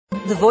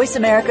the Voice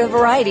America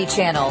Variety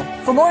channel.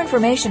 For more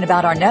information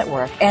about our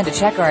network and to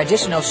check our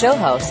additional show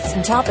hosts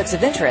and topics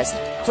of interest,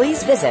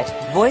 please visit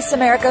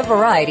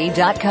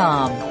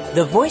voiceamericavariety.com.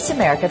 The Voice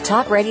America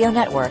Talk Radio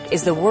Network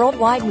is the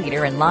worldwide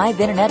leader in live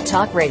Internet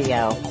talk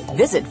radio.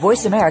 Visit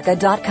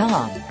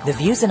voiceamerica.com. The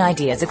views and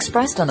ideas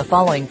expressed on the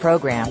following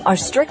program are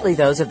strictly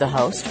those of the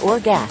host or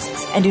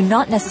guests and do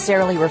not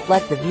necessarily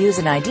reflect the views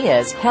and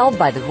ideas held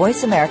by the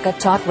Voice America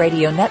Talk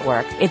Radio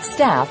Network, its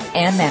staff,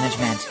 and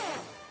management.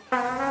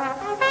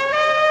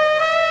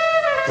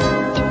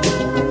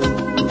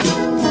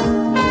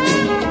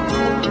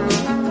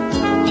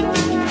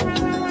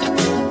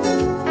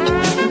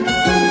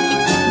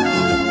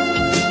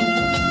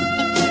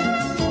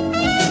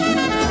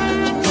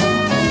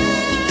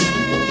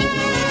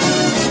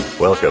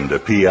 Welcome to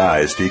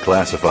PI's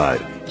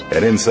Declassified,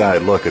 an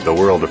inside look at the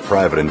world of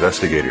private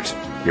investigators.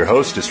 Your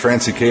host is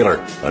Francie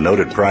Kaler, a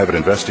noted private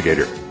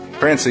investigator.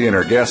 Francie and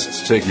her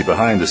guests take you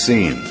behind the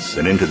scenes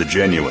and into the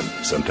genuine,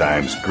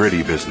 sometimes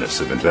gritty business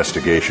of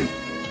investigation.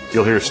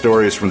 You'll hear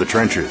stories from the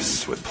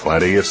trenches with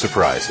plenty of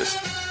surprises.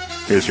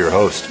 Here's your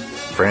host,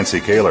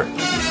 Francie Kaler.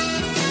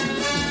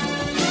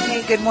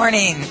 Hey, good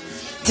morning.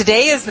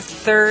 Today is the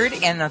third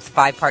in the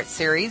 5-part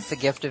series, The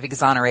Gift of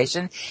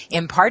Exoneration,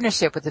 in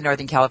partnership with the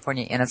Northern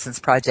California Innocence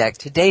Project.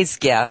 Today's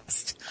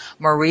guest,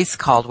 Maurice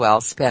Caldwell,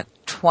 spent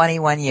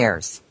 21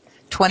 years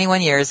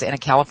in a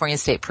California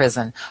state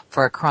prison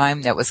for a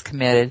crime that was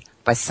committed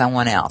by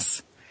someone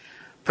else.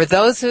 For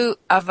those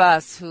of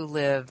us who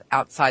live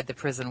outside the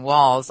prison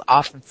walls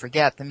often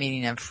forget the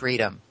meaning of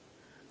freedom,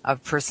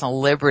 of personal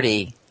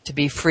liberty, to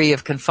be free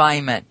of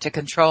confinement, to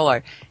control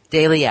our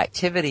daily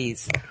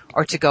activities,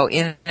 or to go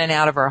in and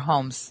out of our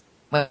homes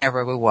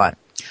whenever we want.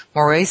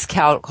 Maurice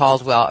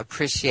Caldwell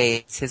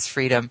appreciates his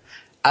freedom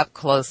up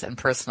close and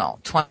personal.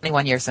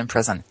 21 years in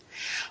prison.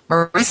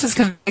 Maurice was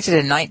convicted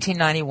in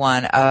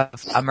 1991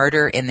 of a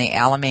murder in the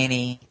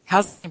Alemany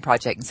Housing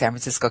Project in San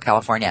Francisco,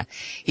 California.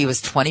 He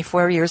was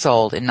 24 years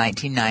old in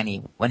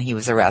 1990 when he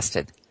was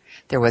arrested.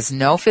 There was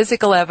no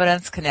physical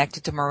evidence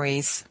connected to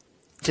Maurice,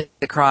 to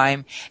the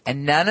crime,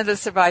 and none of the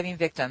surviving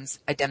victims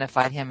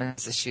identified him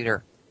as the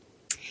shooter.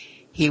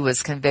 He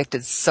was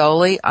convicted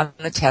solely on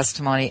the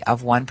testimony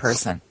of one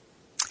person.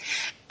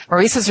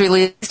 Maurice was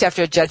released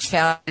after a judge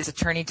found his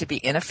attorney to be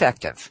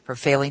ineffective for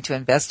failing to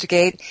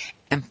investigate,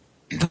 and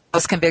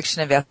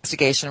post-conviction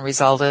investigation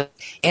resulted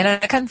in a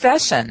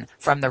confession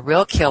from the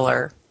real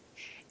killer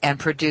and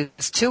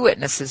produced 2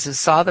 witnesses who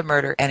saw the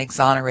murder and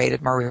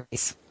exonerated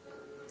Maurice.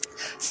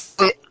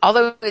 So,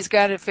 although he was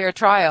granted a fair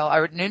trial,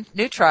 or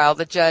new trial,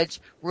 the judge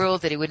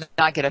ruled that he would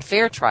not get a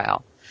fair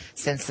trial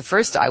since the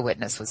first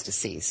eyewitness was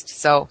deceased.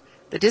 So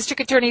the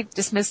district attorney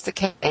dismissed the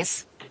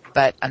case,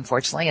 but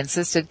unfortunately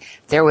insisted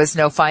there was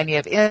no finding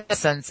of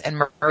innocence,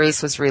 and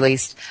Maurice was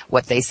released,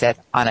 what they said,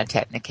 on a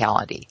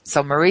technicality.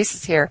 So Maurice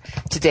is here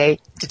today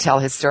to tell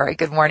his story.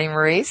 Good morning,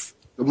 Maurice.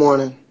 Good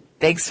morning.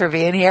 Thanks for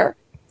being here.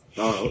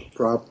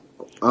 Problem.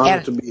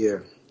 Honored to be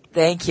here.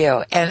 Thank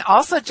you. And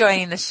also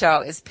joining the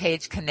show is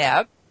Paige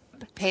Kaneb.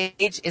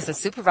 Paige is a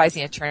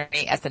supervising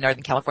attorney at the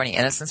Northern California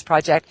Innocence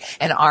Project,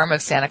 an arm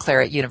of Santa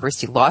Clara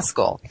University Law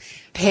School.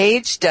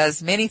 Paige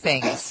does many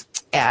things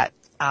at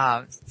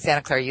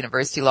Santa Clara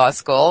University Law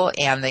School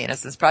and the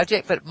Innocence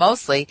Project, but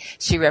mostly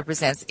she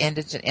represents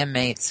indigent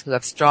inmates who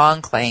have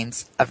strong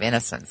claims of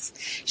innocence.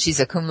 She's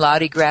a cum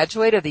laude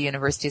graduate of the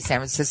University of San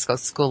Francisco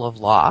School of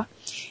Law,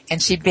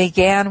 and she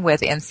began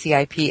with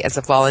NCIP as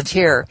a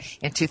volunteer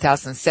in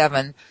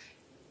 2007,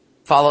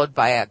 followed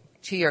by a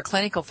 2-year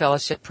clinical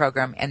fellowship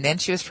program, and then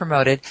she was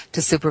promoted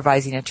to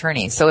supervising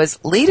attorney. So as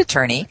lead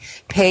attorney,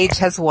 Paige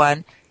has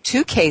won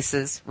 2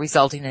 cases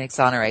resulting in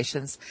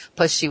exonerations,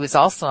 plus she was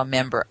also a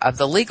member of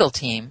the legal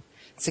team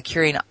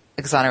securing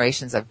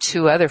exonerations of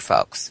 2 other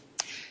folks.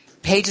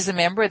 Paige is a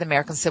member of the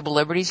American Civil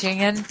Liberties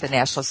Union, the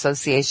National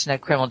Association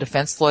of Criminal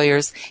Defense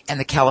Lawyers, and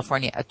the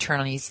California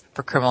Attorneys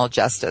for Criminal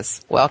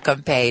Justice.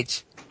 Welcome,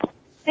 Paige.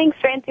 Thanks,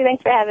 Francie.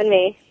 Thanks for having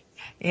me.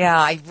 Yeah,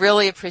 I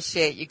really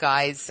appreciate you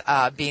guys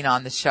being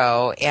on the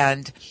show.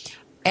 And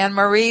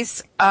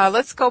Maurice,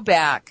 let's go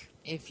back,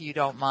 if you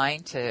don't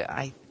mind, to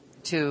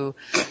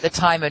the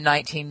time of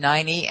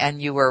 1990,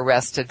 and you were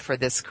arrested for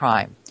this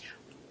crime.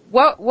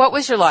 What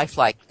was your life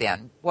like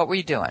then? What were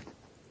you doing?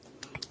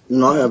 I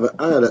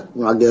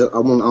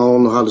don't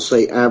know how to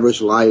say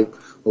average life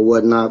or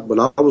whatnot,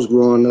 but I was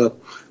growing up,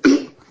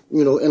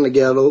 in the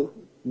ghetto,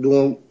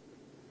 doing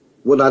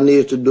what I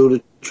needed to do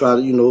to try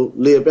to,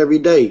 live every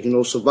day,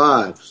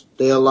 survive,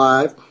 stay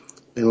alive.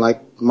 And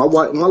like my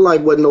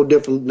life wasn't no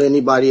different than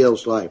anybody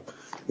else's life.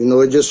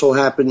 It just so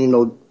happened,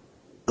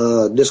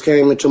 this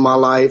came into my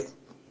life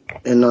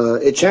and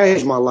it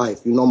changed my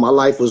life. My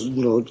life was,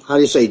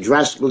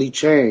 drastically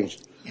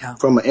changed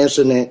from an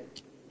incident,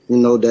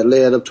 that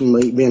led up to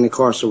me being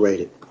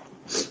incarcerated.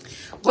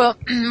 Well,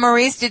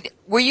 Maurice,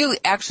 were you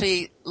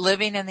actually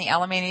living in the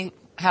Alemany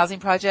Housing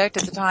Project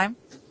at the time?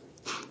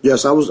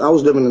 Yes, I was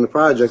living in the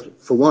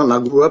project. For one, I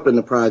grew up in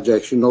the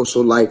projects, so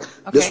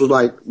This was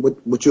like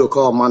what you'll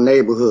call my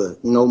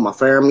neighborhood, my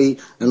family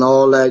and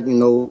all that,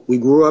 we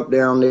grew up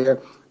down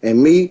there.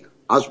 And me,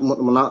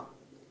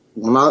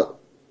 when I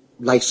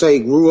like say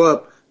grew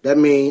up, that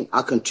means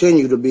I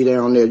continue to be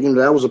down there. You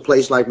know, that was a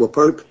place like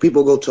where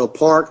people go to a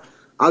park.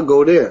 I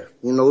go there,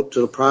 you know,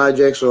 to the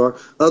projects or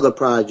other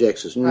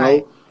projects, you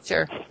know.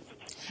 Sure.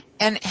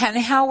 And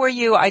how were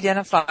you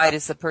identified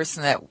as the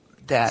person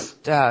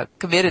that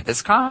committed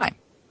this crime?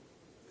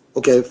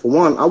 Okay, for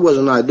one, I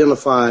wasn't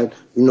identified,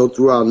 you know,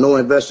 throughout no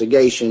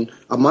investigation.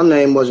 My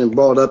name wasn't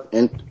brought up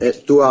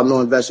throughout no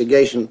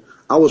investigation.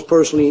 I was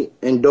personally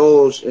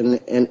indulged and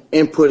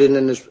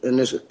inputted in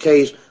this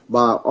case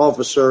by an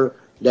officer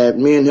that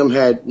me and him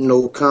had, you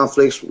know,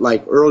 conflicts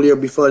like earlier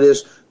before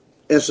this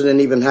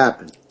incident even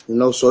happened. You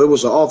know, so it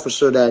was an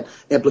officer that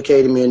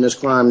implicated me in this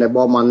crime that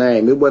brought my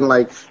name. It wasn't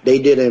like they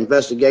did an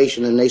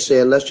investigation and they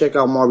said, let's check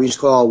out Maurice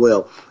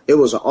Caldwell. It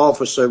was an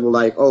officer who was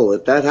like, oh,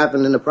 if that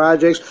happened in the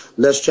projects,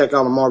 let's check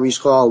out Maurice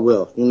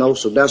Caldwell. You know,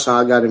 so that's how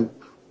I got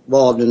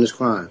involved in this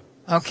crime.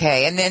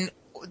 Okay, and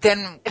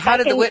then how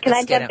did the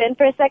witness get him? Can I jump in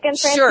for a second,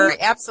 Francie? Sure,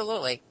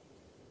 absolutely.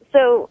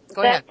 So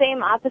Go ahead.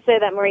 same officer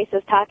that Maurice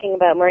is talking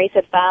about, Maurice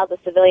had filed a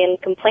civilian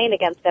complaint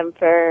against him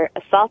for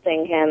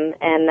assaulting him,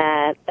 and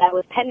that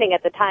was pending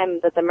at the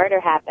time that the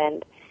murder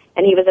happened.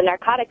 And he was a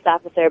narcotics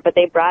officer, but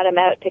they brought him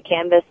out to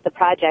canvass the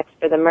projects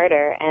for the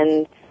murder.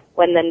 And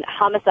when the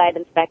homicide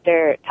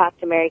inspector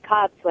talked to Mary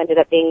Cobbs, who ended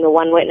up being the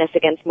one witness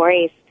against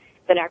Maurice,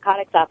 the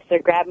narcotics officer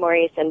grabbed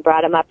Maurice and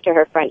brought him up to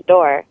her front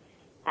door.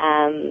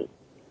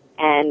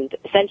 And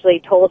essentially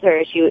told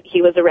her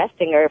he was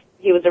arresting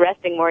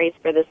Maurice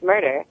for this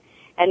murder.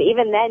 And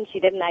even then, she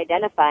didn't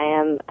identify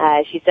him.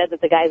 She said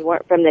that the guys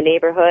weren't from the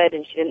neighborhood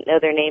and she didn't know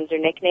their names or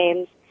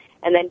nicknames.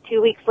 And then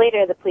 2 weeks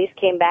later, the police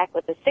came back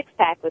with a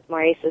six-pack with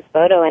Maurice's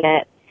photo in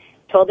it,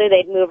 told her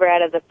they'd move her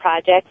out of the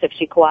projects if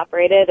she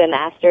cooperated, and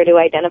asked her to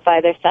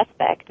identify their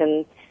suspect.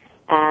 And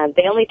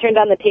they only turned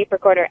on the tape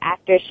recorder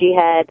after she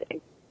had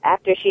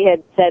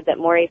said that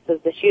Maurice was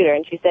the shooter,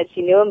 and she said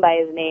she knew him by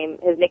his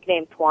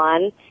nickname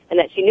Twan, and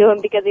that she knew him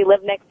because he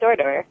lived next door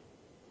to her.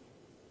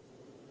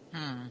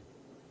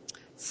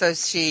 So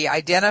she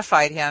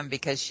identified him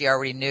because she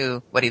already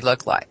knew what he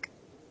looked like.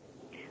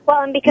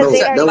 Well, and because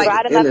they already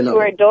brought him up to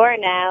her door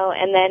now,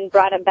 and then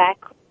brought him back,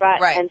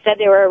 and said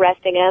they were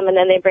arresting him, and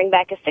then they bring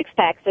back a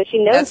six-pack, so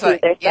she knows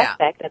who's their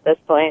suspect at this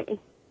point.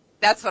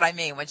 That's what I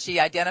mean. When she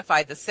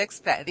identified the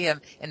six-pack,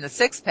 in the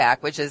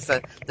six-pack, which is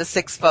the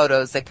 6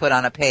 photos they put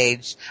on a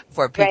page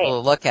for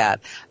people to look at,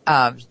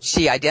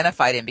 she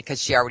identified him because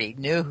she already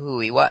knew who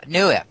he was,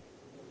 knew him,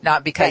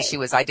 not because she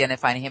was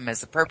identifying him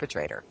as a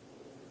perpetrator.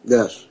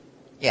 Yes.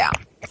 Yeah.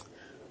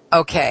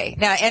 Okay.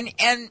 Now,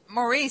 and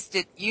Maurice,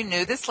 you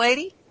knew this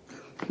lady?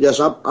 Yes,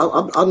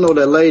 I know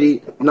that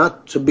lady,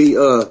 not to be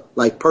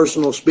like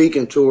personal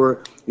speaking to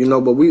her, you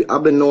know, but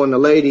I've been knowing the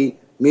lady,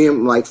 me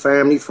and like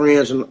family,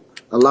 friends, and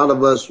a lot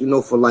of us, you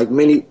know, for like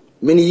many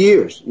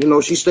years. You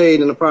know, she stayed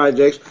in the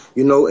projects,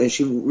 you know, and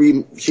she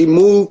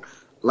moved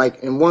like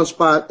in one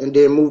spot and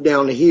then moved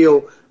down the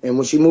hill. And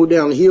when she moved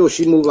down the hill,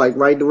 she moved like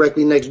right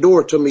directly next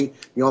door to me, you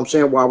know what I'm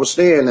saying, where I was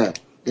staying at.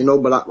 You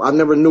know, but I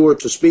never knew her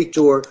to speak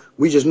to her.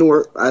 We just knew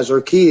her as her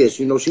kids.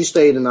 You know, she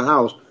stayed in the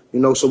house, you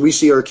know, so we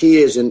see her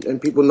kids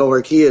and people know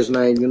her kids'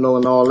 name, you know,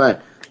 and all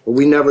that. But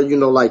we never, you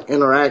know, like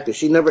interacted.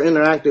 She never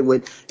interacted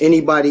with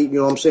anybody, you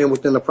know what I'm saying,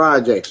 within the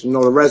projects, you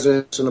know, the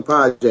residents in the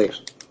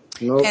projects,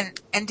 you know.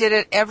 And did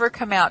it ever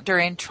come out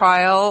during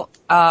trial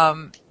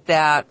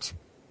that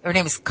her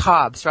name is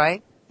Cobbs,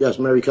 right? Yes,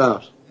 Mary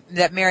Cobbs.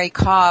 That Mary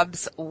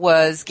Cobbs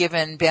was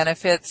given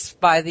benefits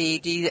by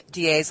the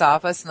DA's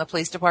office and the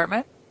police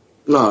department?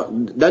 No,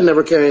 that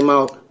never came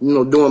out, you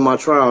know, during my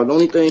trial. The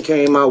only thing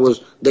came out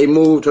was they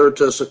moved her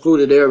to a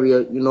secluded area,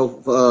 you know,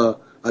 for,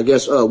 I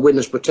guess,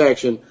 witness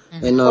protection.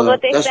 Mm-hmm. And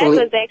what they said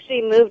was they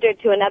actually moved her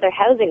to another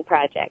housing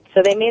project.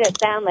 So they made it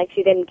sound like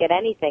she didn't get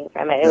anything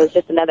from it. It was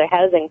just another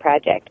housing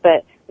project.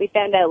 But we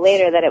found out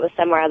later that it was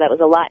somewhere that was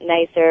a lot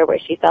nicer, where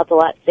she felt a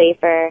lot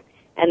safer.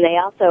 And they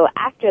also,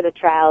 after the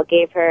trial,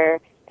 gave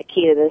her a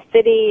key to the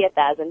city,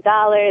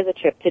 $1,000, a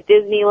trip to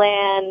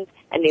Disneyland,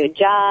 a new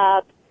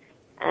job.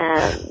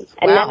 And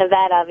none of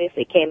that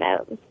obviously came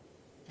out.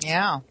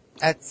 Yeah.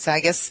 That's,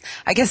 I guess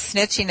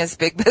snitching is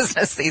big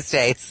business these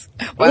days.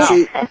 Wow.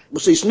 See,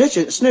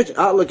 snitching,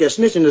 I look at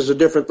snitching as a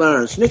different thing.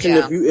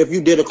 Snitching, if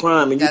you did a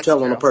crime and you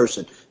tell on a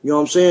person. You know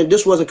what I'm saying?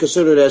 This wasn't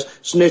considered as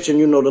snitching.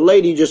 You know, the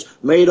lady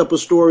just made up a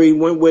story,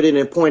 went with it,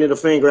 and pointed a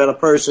finger at a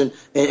person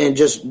and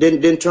just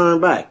didn't turn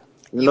back.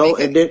 You know,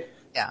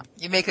 yeah,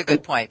 you make a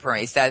good point,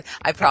 Maurice. That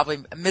I probably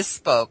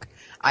misspoke.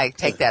 I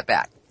take that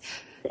back.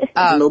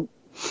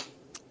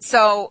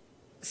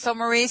 So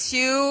Maurice,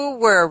 you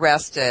were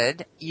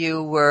arrested.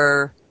 You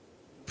were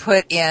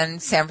put in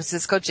San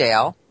Francisco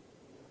jail.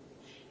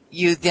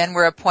 You then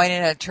were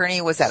appointed an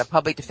attorney. Was that a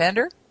public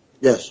defender?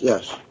 Yes.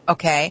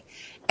 Okay.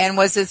 And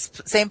was this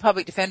same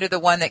public defender the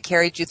one that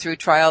carried you through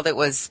trial that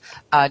was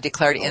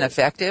declared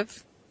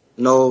ineffective?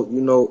 No.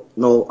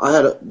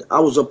 I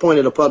was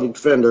appointed a public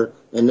defender,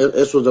 and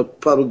this was a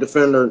public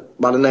defender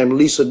by the name of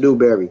Lisa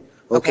Dewberry,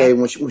 Okay,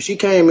 when she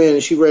came in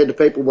and she read the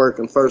paperwork,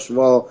 and first of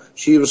all,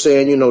 she was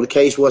saying, the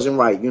case wasn't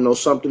right.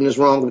 Something is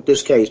wrong with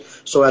this case.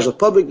 So as a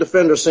public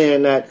defender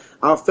saying that,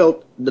 I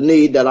felt the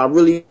need that I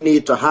really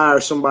need to hire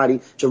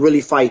somebody to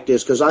really fight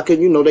this, because I could,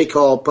 they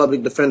call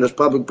public defenders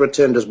public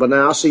pretenders, but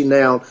now I see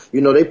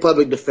they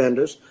public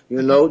defenders.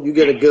 You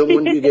get a good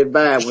one, you get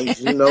bad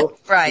ones.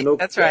 Right,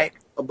 that's right.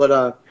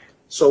 But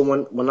so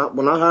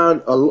when I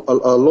hired a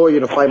lawyer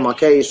to fight my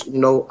case,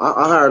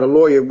 I hired a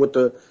lawyer with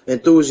the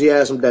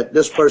enthusiasm that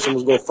this person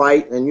was going to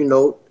fight and,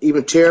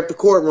 even tear up the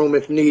courtroom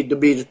if need to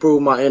be to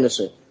prove my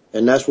innocence.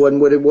 And that's what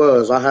it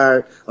was. I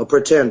hired a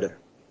pretender,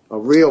 a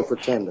real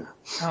pretender.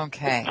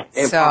 Okay.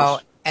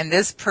 And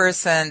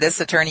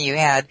this attorney you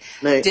had,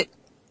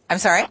 I'm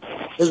sorry?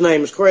 His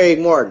name is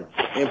Craig Martin,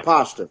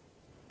 imposter.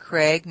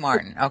 Craig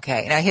Martin.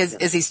 Okay. Now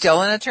is he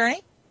still an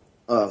attorney?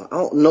 I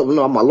don't know.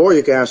 No, my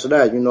lawyer can answer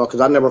that,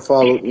 because I never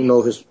followed,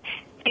 his.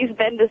 He's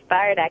been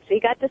disbarred, actually.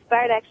 He got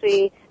disbarred,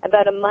 actually,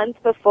 about a month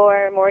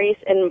before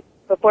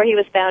before he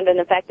was found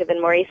ineffective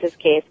in Maurice's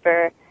case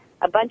for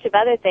a bunch of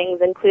other things,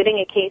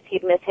 including a case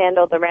he'd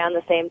mishandled around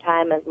the same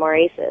time as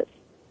Maurice's.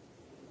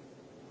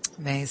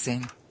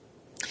 Amazing.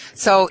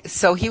 So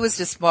he was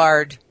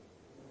disbarred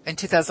in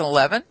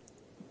 2011?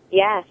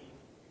 Yes.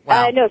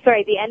 Wow. No,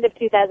 sorry, the end of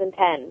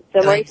 2010.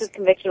 So Maurice's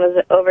conviction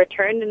was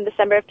overturned in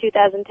December of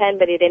 2010,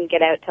 but he didn't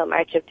get out till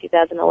March of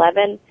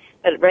 2011.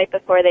 But right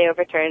before they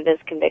overturned his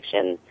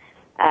conviction,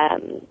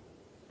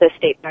 the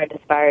state bar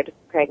disbarred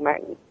Craig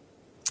Martin.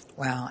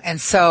 Wow.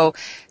 And so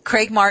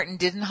Craig Martin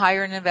didn't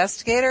hire an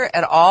investigator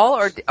at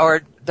all,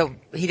 or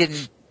he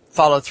didn't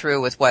follow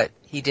through with what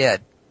he did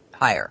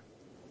hire?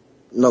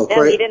 No,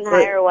 he didn't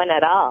hire one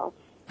at all.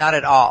 Not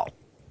at all.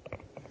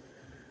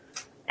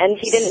 And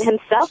he didn't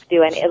himself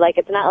do any,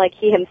 it's not like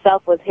he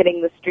himself was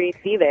hitting the streets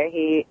either.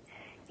 He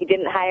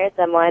didn't hire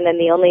someone, and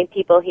the only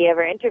people he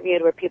ever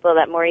interviewed were people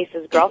that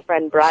Maurice's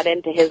girlfriend brought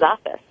into his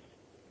office.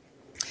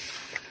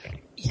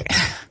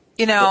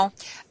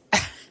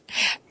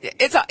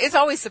 It's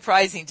always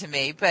surprising to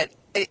me, but,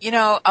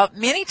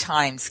 many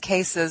times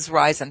cases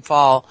rise and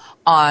fall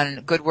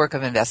on good work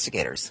of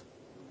investigators.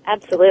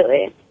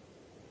 Absolutely.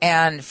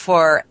 And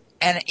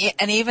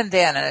even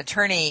then, an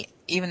attorney,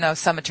 even though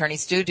some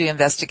attorneys do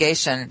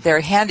investigation, they're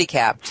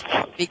handicapped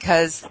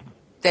because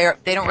they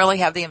don't really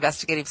have the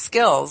investigative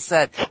skills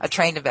that a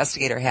trained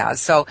investigator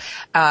has. So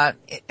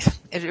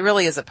it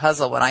really is a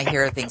puzzle when I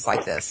hear things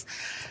like this.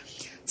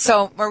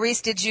 So,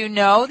 Maurice, did you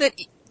know that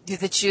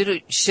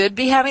you should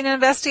be having an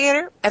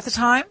investigator at the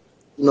time?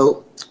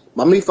 No.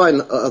 By me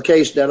fighting a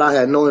case that I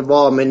had no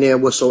involvement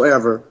in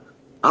whatsoever,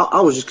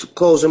 I was just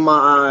closing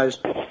my eyes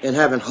and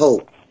having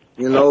hope.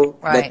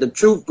 That the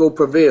truth will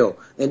prevail.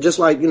 And just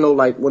like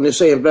when they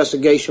say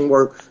investigation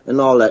work and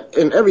all that,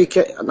 in every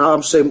case,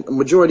 I'm saying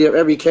majority of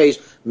every case,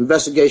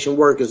 investigation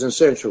work is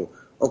essential.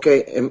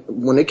 Okay. And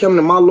when they come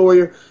to my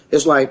lawyer,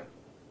 it's like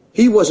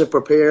he wasn't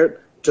prepared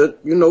to,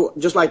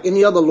 just like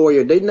any other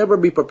lawyer, they'd never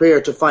be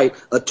prepared to fight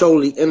a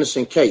totally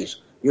innocent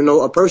case.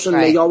 A person,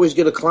 they always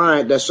get a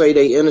client that say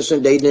they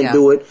innocent, they didn't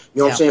do it. You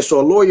know what I'm saying? So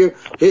a lawyer,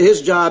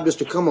 his job is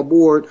to come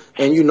aboard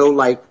and,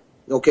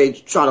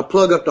 try to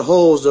plug up the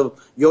holes of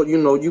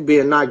you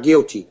being not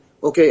guilty.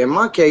 Okay, in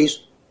my case,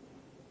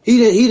 he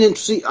didn't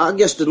see. I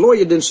guess the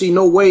lawyer didn't see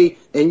no way,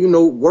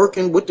 and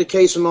working with the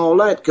case and all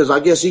that, because I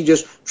guess he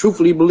just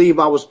truthfully believed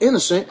I was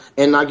innocent,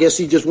 and I guess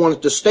he just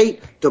wanted the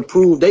state to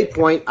prove their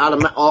point out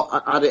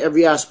of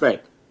every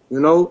aspect.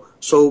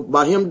 So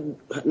by him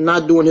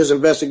not doing his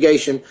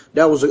investigation,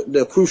 that was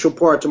the crucial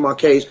part to my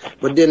case.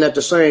 But then at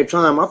the same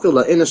time, I feel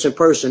an innocent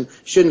person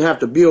shouldn't have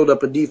to build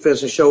up a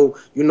defense and show,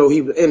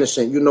 he was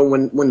innocent.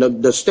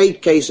 When the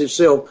state case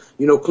itself,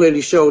 clearly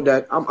showed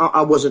that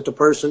I wasn't the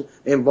person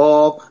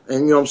involved.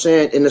 And, what I'm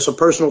saying? And it's a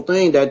personal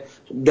thing that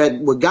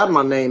got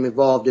my name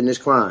involved in this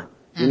crime,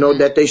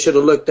 that they should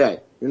have looked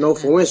at.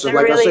 For instance,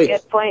 like I say. That's a really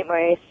good point,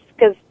 Maurice.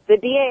 Because the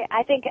DA,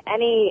 I think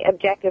any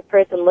objective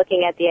person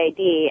looking at the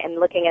ID and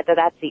looking at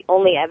that's the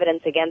only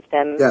evidence against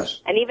him. Yes.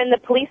 And even the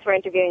police were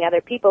interviewing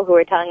other people who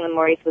were telling them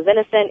Maurice was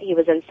innocent, he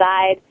was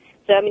inside.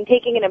 So,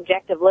 taking an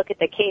objective look at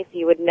the case,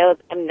 you would know,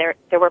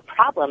 there were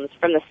problems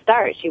from the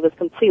start. She was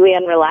completely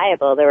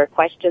unreliable. There were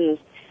questions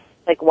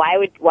like, why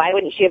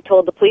wouldn't she have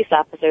told the police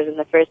officers in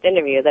the first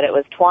interview that it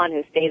was Twan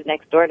who stays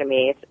next door to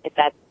me if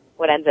that's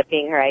what ends up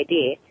being her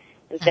ID?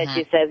 Instead,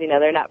 she says,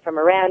 they're not from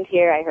around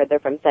here. I heard they're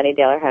from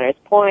Sunnydale or Hunters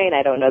Point.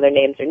 I don't know their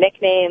names or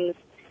nicknames.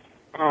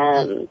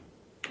 And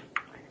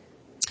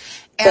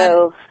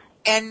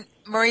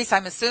Maurice,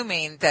 I'm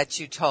assuming that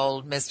you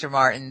told Mr.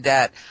 Martin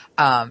that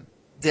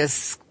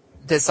this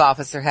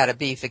officer had a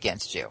beef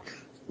against you.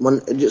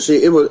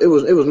 It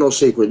was no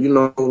secret.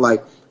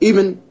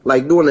 Even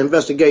doing the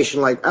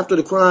investigation, after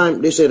the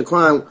crime, they said the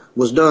crime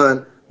was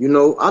done.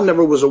 I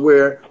never was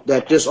aware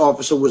that this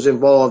officer was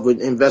involved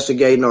with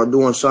investigating or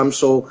doing something.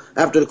 So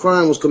after the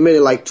crime was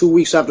committed, 2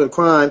 weeks after the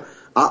crime,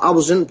 I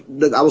was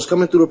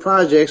coming through the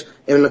projects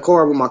in the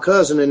car with my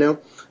cousin and them,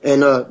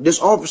 and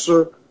this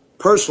officer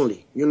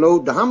personally. You know,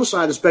 the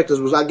homicide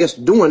inspectors was, I guess,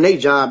 doing their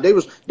job. They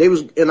was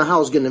in the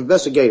house getting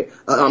investigated.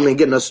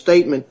 Getting a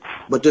statement.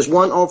 But this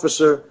one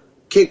officer,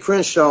 Kit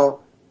Crenshaw,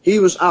 he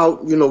was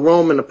out, you know,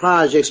 roaming the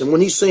projects. And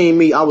when he seen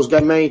me, I was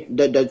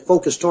that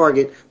focused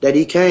target that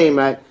he came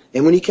at.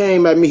 And when he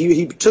came at me,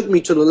 he took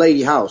me to the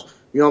lady house.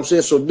 You know what I'm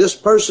saying? So this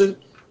person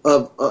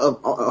of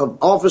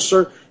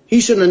officer, he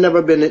shouldn't have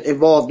never been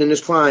involved in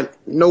this crime.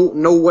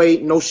 No way,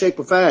 no shape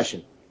or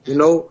fashion. You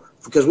know,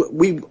 because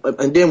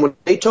and then when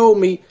they told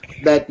me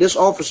that this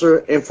officer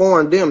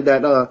informed them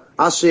that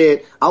I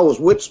said I was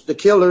with the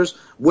killers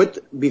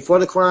before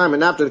the crime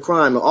and after the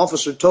crime, the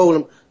officer told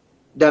him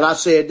that I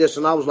said this,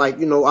 and I was like,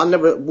 you know, I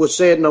never was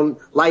said no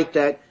like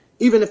that.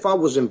 Even if I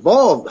was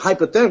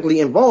hypothetically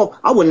involved,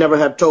 I would never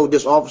have told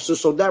this officer.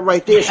 So that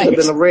right there should have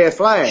been a red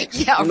flag.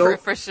 Yeah, you know?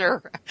 for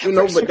sure. You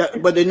know,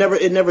 but it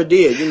never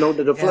did. You know,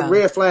 the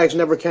red flags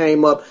never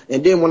came up.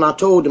 And then when I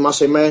told him, I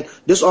said, man,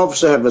 this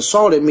officer have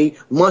assaulted me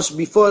months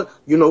before,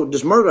 you know,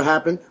 this murder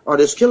happened or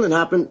this killing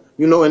happened,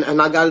 you know,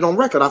 and I got it on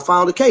record. I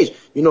filed a case.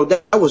 You know,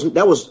 that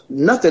was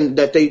nothing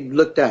that they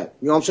looked at.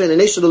 You know what I'm saying?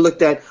 And they should have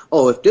looked at,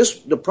 if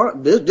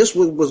this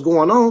was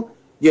going on,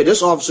 yeah,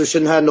 this officer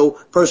shouldn't have no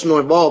personal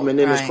involvement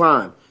in this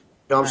crime.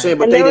 You know what I'm saying?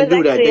 But and they didn't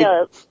do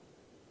that.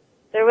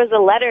 There was a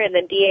letter in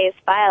the DA's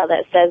file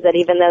that says that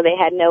even though they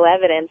had no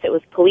evidence, it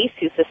was police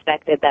who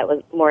suspected that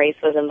Maurice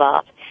was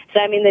involved. So,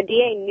 I mean, the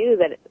DA knew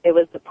that it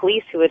was the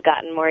police who had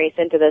gotten Maurice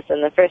into this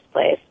in the first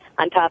place,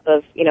 on top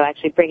of, you know,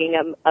 actually bringing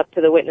him up to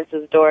the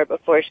witness's door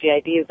before she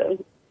IDs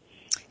him.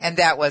 And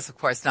that was, of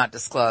course, not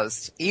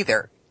disclosed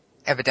either,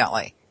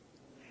 evidently.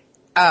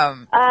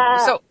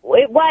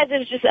 It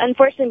was just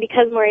unfortunate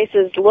because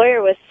Maurice's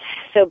lawyer was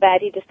so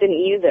bad, he just didn't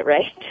use it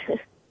right.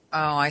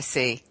 Oh, I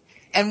see.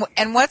 And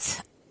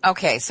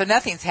okay, so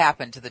nothing's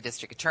happened to the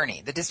district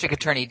attorney. The district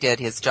attorney did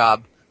his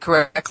job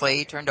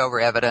correctly, turned over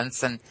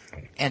evidence and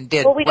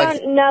did. Well, we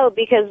don't know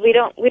because we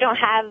don't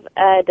have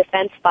a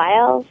defense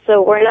file,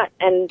 so we're not,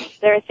 and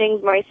there are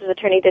things Maurice's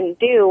attorney didn't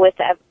do with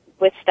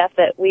stuff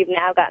that we've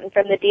now gotten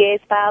from the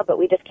DA's file, but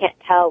we just can't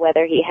tell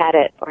whether he had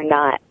it or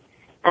not.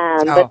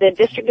 But the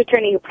district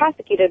attorney who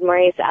prosecuted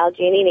Maurice, Al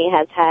Giannini,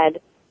 has had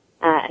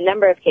a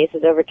number of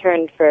cases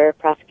overturned for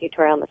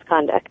prosecutorial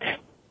misconduct.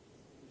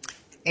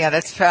 Yeah,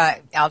 that's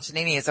Al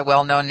Giannini is a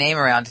well-known name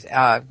around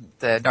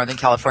the Northern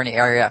California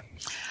area.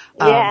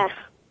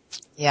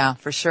 Yeah,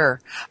 for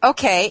sure.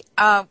 Okay,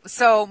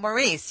 so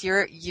Maurice,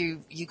 you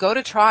go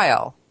to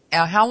trial.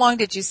 Now, how long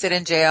did you sit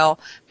in jail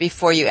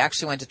before you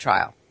actually went to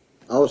trial?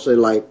 I would say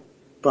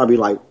probably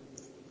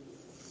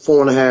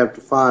 4.5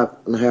 to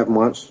 5.5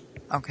 months.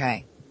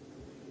 Okay.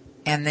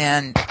 And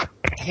then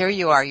here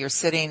you are, you're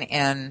sitting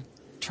in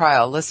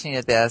trial listening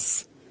to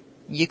this.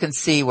 You can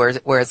see where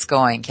it's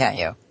going, can't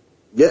you?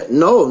 Yeah,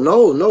 no,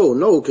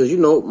 because, you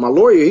know, my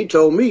lawyer, he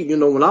told me, you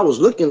know, when I was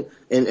looking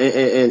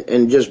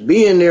and just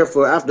being there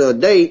for after a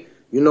day,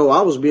 you know,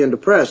 I was being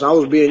depressed. I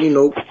was being, you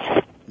know,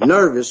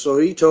 nervous. So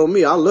he told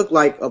me I looked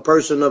like a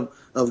person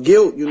of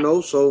guilt, you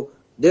know, so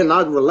then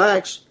I'd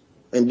relax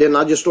and then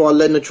I just started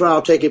letting the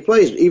trial take its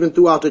place, even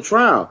throughout the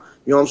trial.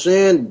 You know what I'm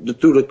saying?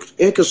 Through the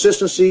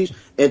inconsistencies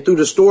and through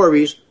the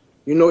stories,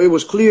 you know, it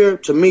was clear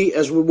to me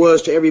as it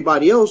was to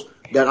everybody else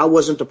that I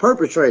wasn't the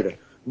perpetrator.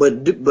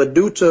 But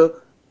due to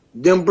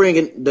them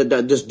bringing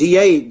this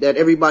DA that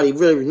everybody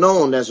really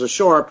known as a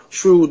sharp,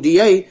 shrewd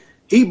DA,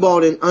 he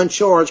brought in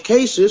uncharged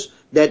cases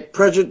that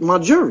prejudiced my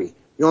jury.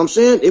 You know what I'm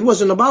saying? It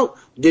wasn't about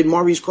did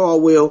Maurice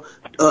Caldwell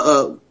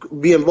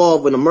be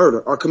involved in a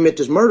murder or commit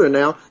this murder.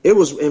 Now it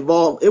was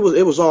involved. It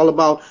was all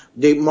about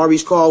did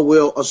Maurice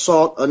Caldwell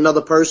assault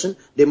another person?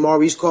 Did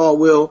Maurice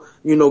Caldwell,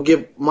 you know,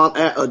 give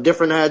a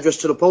different address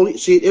to the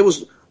police? See, it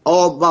was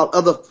all about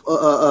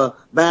other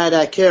bad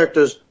act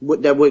characters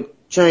that would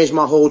change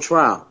my whole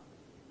trial.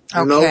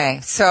 Okay,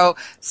 know?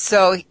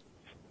 So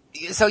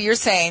you're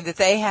saying that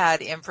they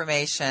had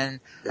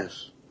information.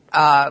 Yes.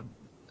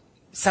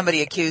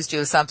 Somebody accused you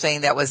of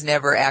something that was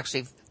never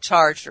actually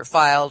charged or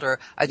filed or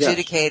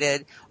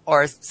adjudicated,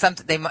 or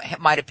something. They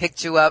might have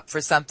picked you up for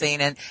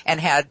something and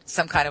had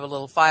some kind of a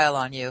little file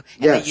on you,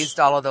 and they used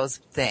all of those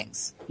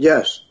things.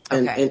 Yes.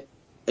 Okay.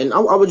 And I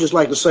would just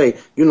like to say,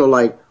 you know,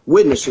 like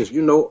witnesses,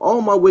 you know, all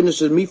my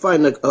witnesses, me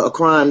fighting a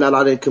crime that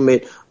I didn't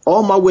commit,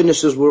 all my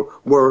witnesses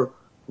were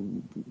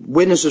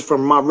witnesses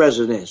from my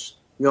residence.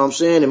 You know what I'm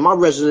saying? And my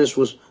residence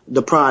was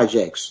the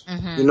projects,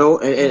 you know,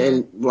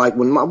 and like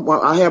when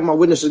I had my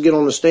witnesses get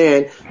on the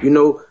stand, you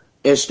know,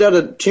 instead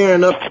of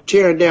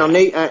tearing down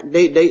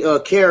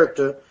they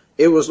character,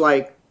 it was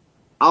like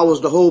I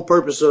was the whole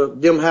purpose of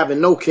them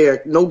having no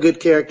good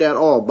character at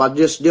all, by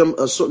just them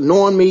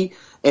knowing me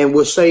and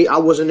would say I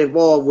wasn't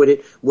involved with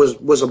it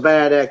was a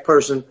bad act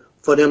person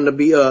for them to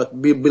be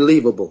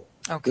believable.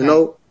 Okay. You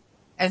know?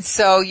 And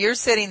so you're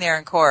sitting there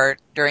in court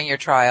during your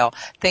trial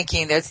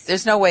thinking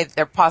there's no way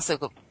they're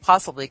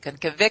possibly can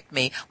convict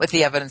me with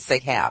the evidence they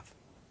have.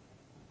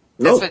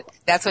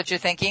 That's what you're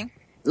thinking?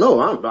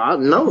 No,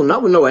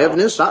 not with no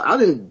evidence. I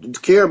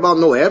didn't care about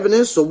no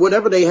evidence. So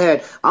whatever they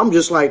had, I'm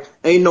just like,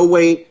 ain't no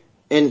way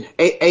in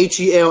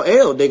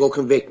HELL they gonna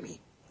convict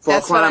me. for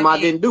a crime I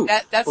didn't do.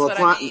 That's what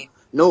I mean.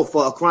 No,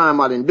 for a crime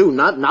I didn't do.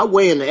 Not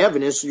weighing the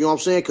evidence, you know what I'm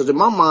saying? Because in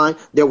my mind,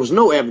 there was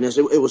no evidence.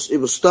 It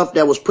was stuff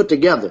that was put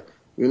together,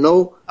 you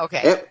know?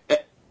 Okay.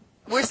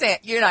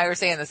 You and I were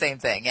saying the same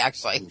thing,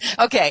 actually.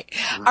 Okay.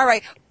 All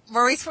right.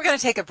 Maurice, we're going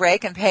to take a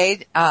break, and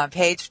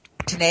Paige,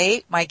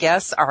 today, my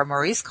guests are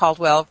Maurice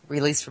Caldwell,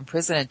 released from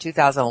prison in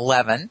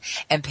 2011,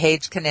 and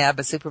Paige Kaneb,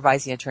 a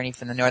supervising attorney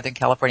from the Northern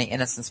California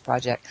Innocence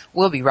Project.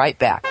 We'll be right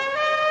back.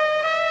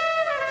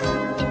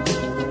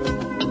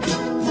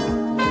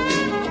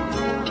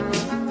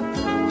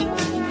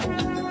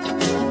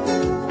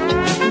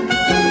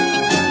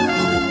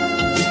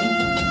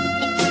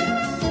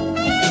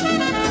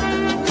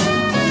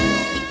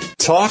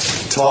 Talk,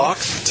 talk,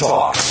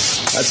 talk.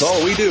 That's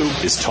all we do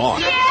is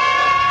talk.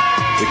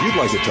 If you'd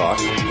like to talk,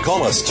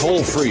 call us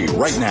toll-free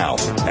right now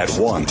at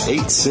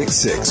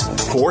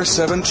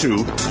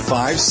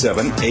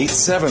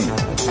 1-866-472-5787.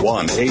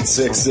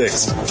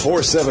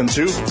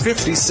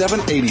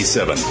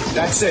 1-866-472-5787.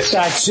 That's it.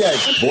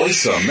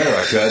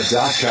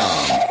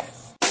 VoiceAmerica.com.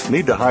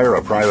 Need to hire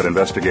a private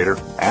investigator?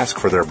 Ask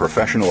for their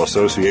professional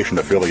association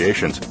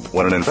affiliations.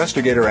 When an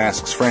investigator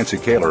asks Francie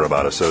Kaler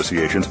about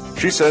associations,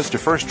 she says to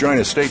first join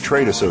a state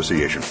trade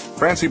association.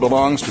 Francie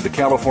belongs to the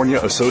California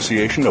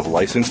Association of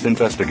Licensed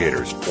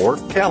Investigators, or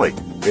CALI.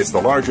 It's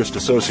the largest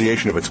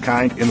association of its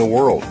kind in the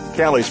world.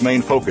 CALI's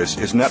main focus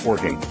is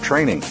networking,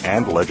 training,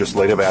 and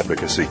legislative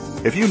advocacy.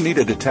 If you need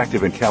a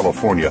detective in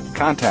California,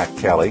 contact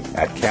CALI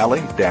at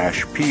cali-pi.org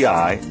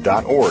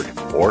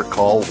or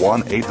call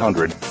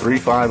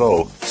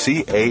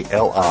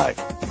 1-800-350-CALI.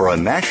 For a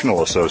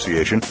national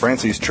association,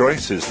 Francie's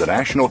choice is the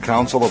National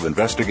Council of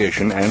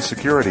Investigation and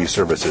Security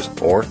Services,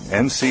 or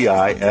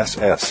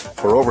NCISS.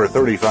 For over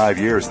 35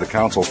 years, the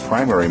Council's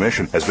primary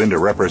mission has been to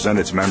represent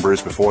its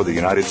members before the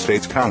United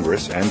States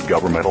Congress and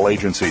governmental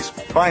agencies.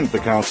 Find the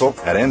Council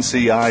at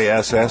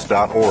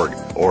nciss.org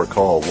or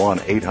call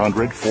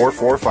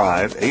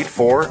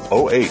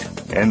 1-800-445-8408.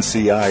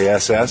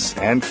 NCISS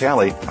and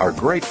CALI are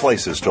great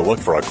places to look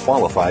for a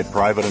qualified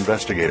private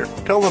investigator.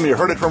 Tell them you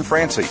heard it from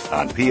Francie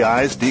on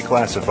PI's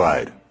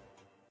Declassified.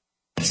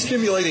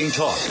 Stimulating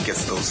talk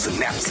Gets those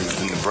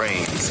synapses in the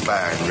brain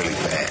firing really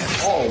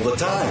fast. all the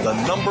time. The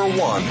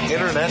 #1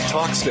 internet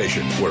talk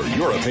station where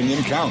your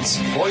opinion counts.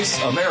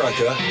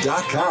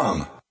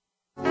 VoiceAmerica.com.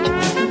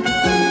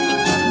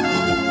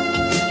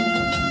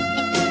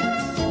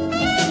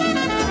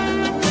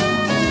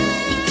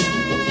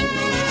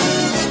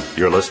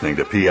 You're listening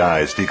to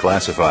PI's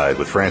Declassified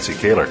with Francie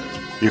Kaler.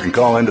 You can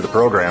call into the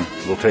program.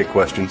 We'll take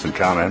questions and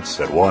comments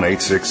at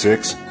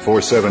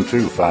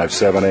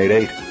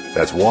 1-866-472-5788.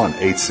 That's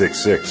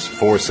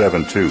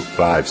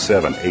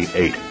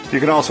 1-866-472-5788. You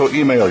can also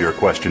email your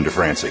question to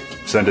Francie.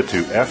 Send it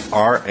to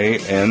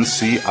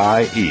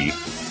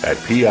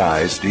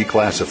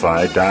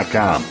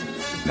francie@pisdeclassified.com.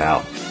 Now,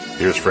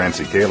 here's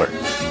Francie Kaler.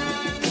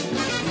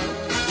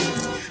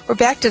 We're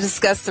back to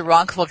discuss the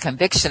wrongful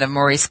conviction of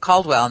Maurice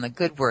Caldwell and the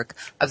good work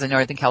of the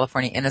Northern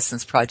California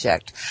Innocence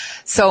Project.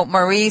 So,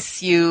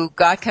 Maurice, you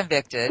got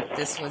convicted.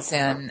 This was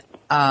in,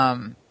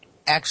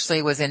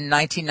 actually was in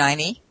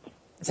 1990.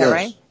 Is that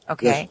right?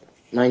 Okay.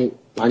 Yes.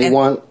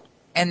 91.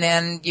 And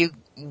then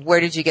where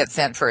did you get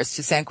sent first?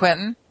 To San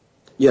Quentin?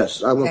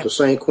 Yes, I went to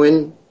San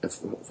Quentin.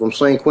 From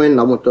San Quentin,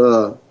 I went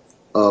to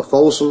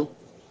Folsom.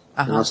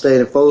 And I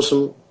stayed in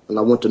Folsom. And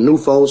I went to New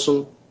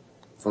Folsom.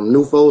 From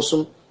New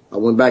Folsom, I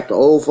went back to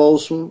Old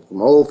Folsom.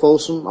 From Old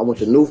Folsom, I went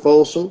to New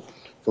Folsom.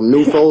 From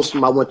New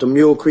Folsom, I went to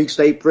Mule Creek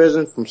State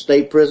Prison. From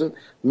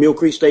Mule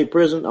Creek State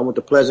Prison, I went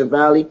to Pleasant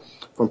Valley.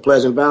 From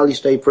Pleasant Valley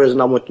State Prison,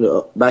 I went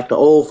back to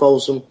Old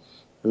Folsom,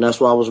 and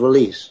that's where I was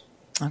released.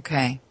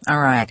 Okay. All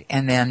right.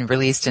 And then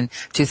released in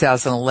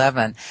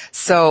 2011.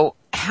 So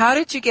how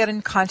did you get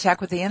in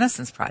contact with the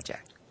Innocence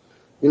Project?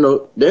 You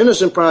know, the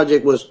Innocence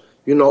Project was,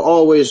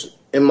 always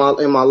in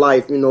my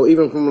life,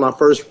 even from when I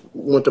first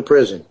went to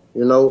prison. I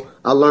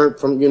learned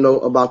from,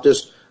 about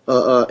this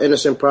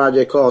Innocent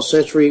Project called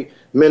Century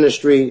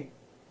Ministry,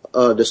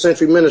 the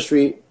Century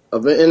Ministry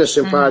of the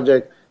Innocent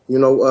Project,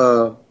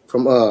 from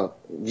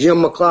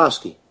Jim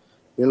McCloskey.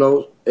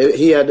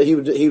 He had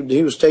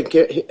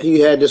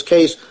this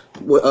case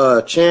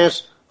with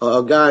Chance,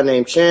 a guy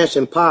named Chance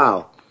and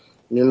Powell.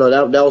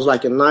 That was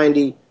like in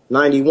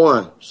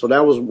 91. So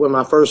that was when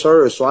I first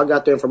heard. So I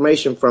got the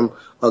information from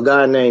a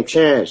guy named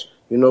Chance,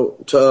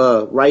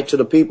 to write to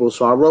the people.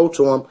 So I wrote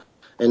to him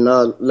and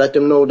let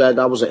them know that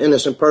I was an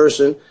innocent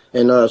person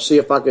and see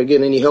if I could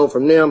get any help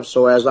from them.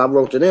 So as I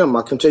wrote to them,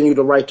 I continued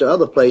to write to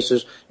other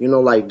places,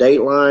 like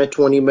Dateline,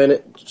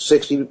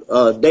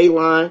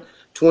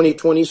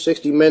 20,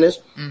 60 minutes,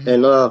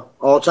 and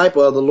all type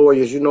of other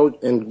lawyers,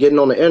 and getting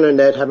on the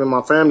internet, having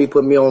my family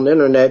put me on the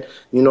internet,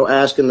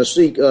 asking to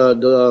seek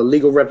the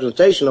legal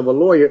representation of a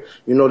lawyer,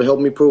 to help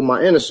me prove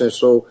my innocence.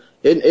 So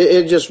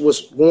it just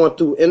was going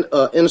through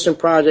Innocent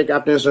Project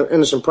after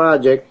Innocent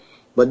Project,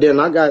 but then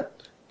I got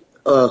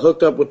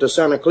hooked up with the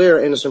Santa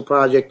Clara Innocent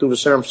Project through the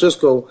San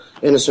Francisco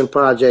Innocent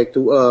Project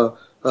through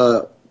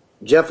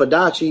Jeff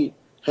Adachi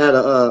had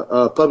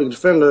a public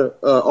defender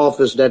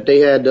office that they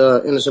had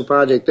Innocent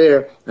Project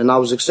there, and I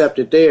was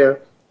accepted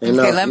there. And,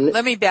 okay,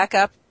 let me back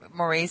up,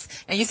 Maurice.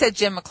 And you said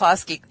Jim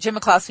McCloskey. Jim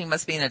McCloskey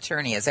must be an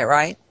attorney, is that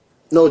right?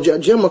 No,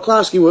 Jim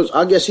McCloskey was,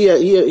 I guess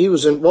he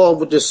was involved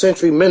with the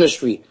Century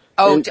Ministry.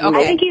 Oh, and, okay.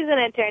 I think he's an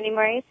attorney,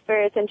 Maurice,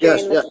 for Century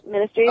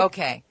Ministries.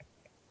 Okay.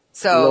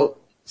 So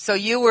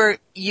you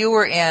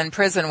were in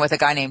prison with a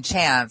guy named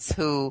Chance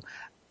who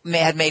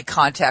had made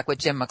contact with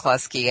Jim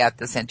McCloskey at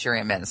the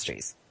Centurion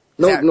Ministries.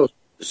 No.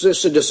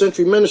 Since the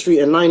Century Ministry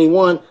in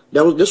 '91,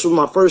 this was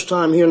my first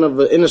time hearing of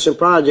the Innocent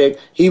Project.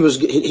 He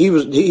was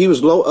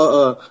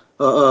all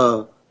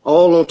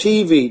on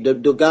TV.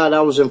 The guy that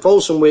I was in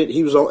Folsom with,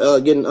 he was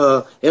getting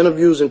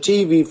interviews and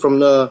TV from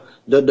the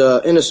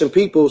innocent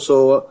people.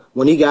 So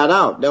when he got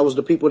out, that was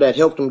the people that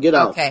helped him get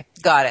out. Okay,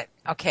 got it.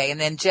 Okay, and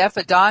then Jeff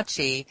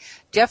Adachi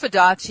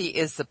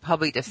is the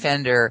public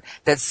defender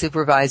that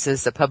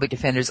supervises the public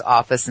defender's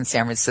office in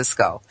San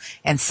Francisco.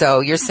 And so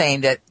you're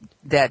saying that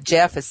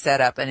Jeff has set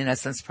up an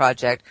Innocence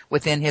Project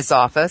within his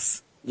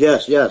office?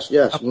 Yes.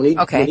 When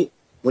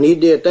he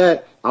did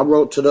that, I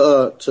wrote to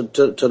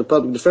the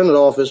public defender's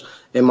office,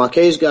 and my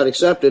case got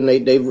accepted.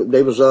 And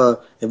they was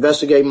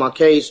investigating my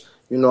case.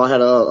 You know, I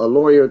had a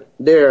lawyer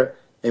there.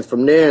 And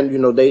from then, you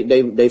know, they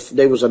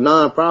was a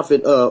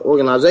non-profit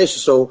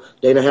organization, so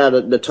they didn't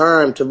have the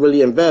time to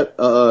really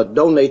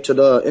donate to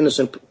the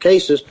innocent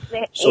cases.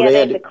 They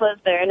had to close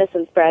their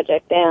Innocence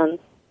Project down.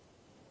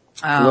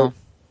 Oh, you know,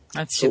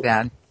 that's too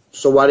bad.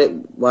 So while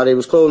they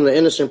was closing the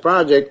Innocent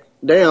Project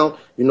down,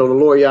 you know, the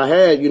lawyer I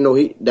had, you know,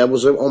 that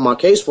was on my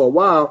case for a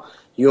while.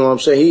 You know what I'm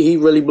saying? He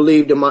really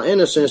believed in my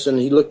innocence, and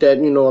he looked at,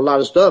 you know, a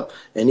lot of stuff,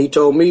 and he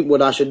told me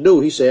what I should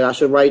do. He said I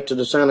should write to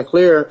the Santa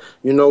Clara,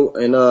 you know,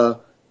 and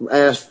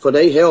asked for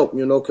their help,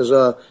 you know, because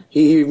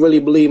he really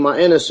believed my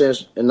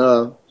innocence, and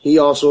he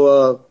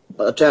also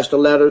attached a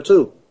letter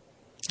too.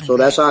 So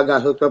that's how I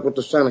got hooked up with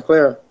the Santa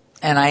Clara.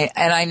 And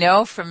I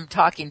know from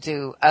talking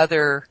to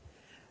other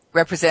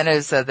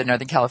representatives of the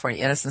Northern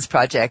California Innocence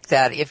Project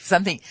that if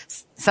something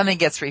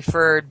gets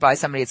referred by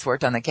somebody that's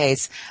worked on the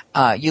case,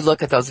 you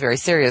look at those very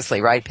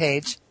seriously, right,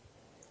 Paige?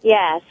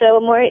 Yeah,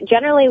 so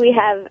generally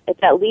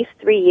it's at least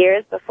 3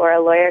 years before a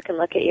lawyer can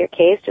look at your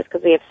case, just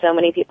because we have so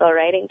many people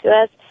writing to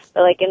us.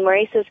 But like in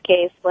Maurice's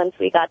case, once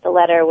we got the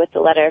letter with the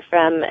letter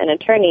from an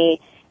attorney,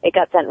 it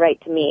got sent right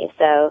to me.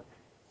 So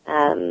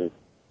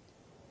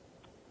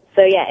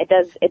yeah, it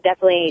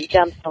definitely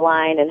jumps the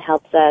line and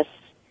helps us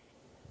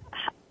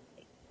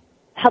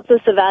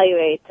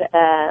evaluate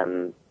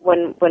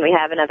when we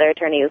have another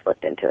attorney who's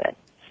looked into it.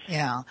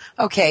 Yeah.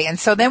 Okay. And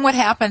so then what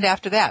happened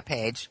after that,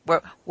 Paige?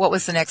 What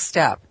was the next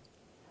step?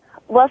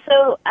 Well,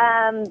 so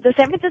the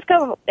San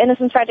Francisco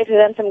Innocence Project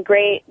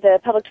the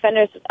public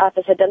defender's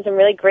office had done some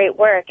really great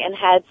work and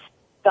had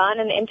gone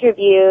and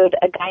interviewed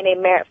a guy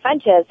named Merritt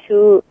Funches,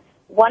 who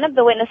one of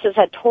the witnesses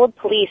had told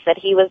police that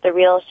he was the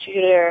real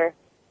shooter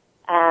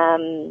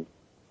back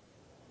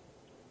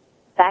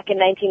in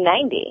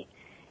 1990.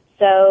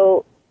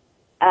 So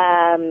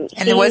and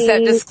was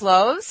that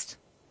disclosed?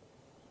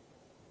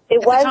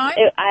 It was.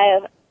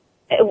 I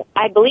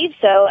believe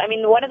so. I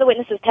mean, one of the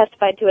witnesses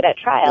testified to it at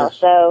trial. Yes.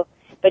 So,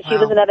 but she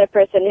was another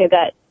person who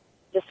got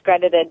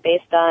discredited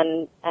based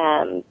on,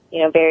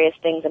 various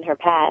things in her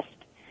past.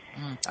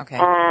 Okay.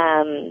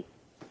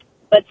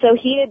 But so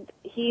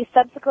he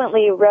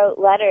subsequently wrote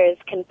letters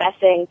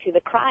confessing to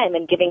the crime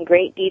and giving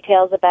great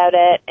details about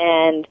it,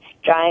 and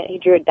he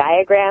drew a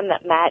diagram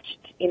that matched,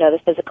 the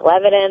physical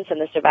evidence and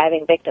the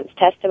surviving victim's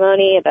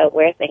testimony about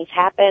where things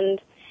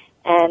happened.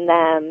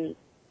 And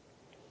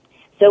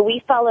so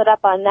we followed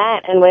up on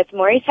that, and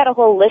Maurice had a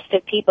whole list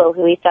of people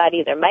who he thought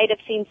either might have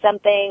seen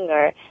something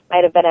or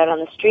might have been out on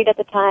the street at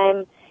the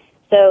time.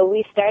 So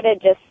we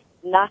started just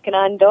knocking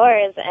on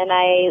doors, and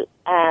I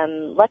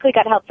luckily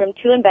got help from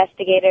two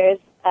investigators,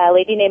 a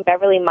lady named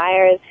Beverly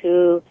Myers,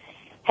 who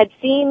had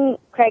seen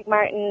Craig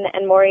Martin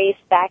and Maurice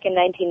back in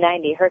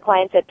 1990. Her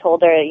clients had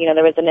told her,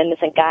 there was an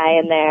innocent guy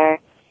in there,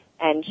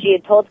 and she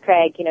had told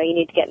Craig, you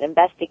need to get an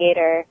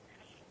investigator,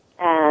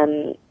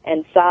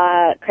 and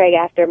saw Craig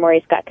after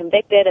Maurice got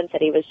convicted and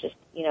said he was just,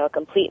 a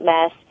complete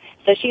mess.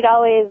 So she'd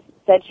always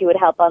said she would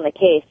help on the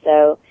case,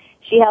 so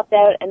she helped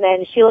out. And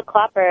then Sheila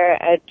Klopper,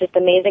 a just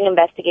amazing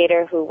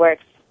investigator who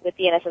works with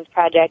the Innocence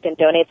Project and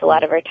donates a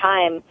lot of her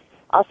time,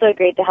 also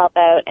agreed to help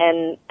out.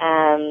 And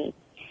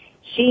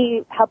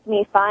she helped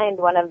me find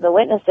one of the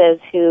witnesses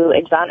who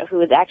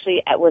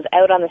was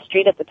out on the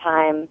street at the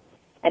time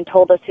and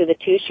told us who the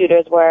two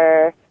shooters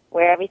were,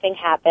 where everything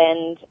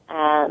happened,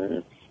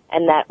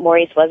 and that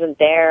Maurice wasn't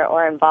there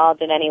or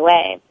involved in any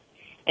way.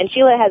 And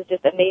Sheila has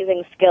just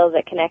amazing skills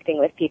at connecting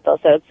with people,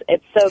 so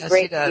it's so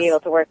great to be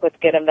able to work with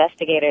good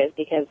investigators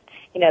because,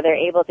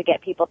 they're able to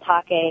get people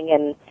talking,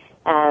 and,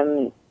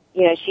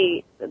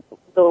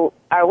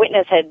 our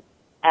witness had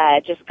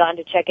just gone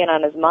to check in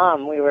on his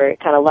mom. We were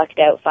kind of lucked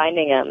out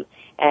finding him,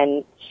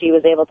 and she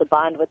was able to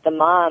bond with the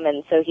mom,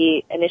 and so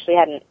he initially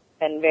hadn't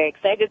been very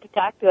excited to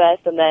talk to us,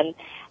 and then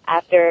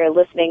after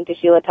listening to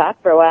Sheila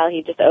talk for a while,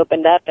 he just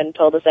opened up and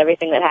told us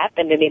everything that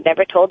happened, and he'd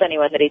never told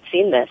anyone that he'd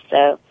seen this.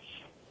 So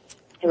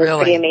It was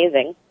Really? pretty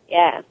amazing.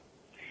 Yeah.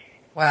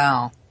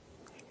 Wow.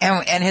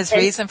 And his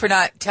reason for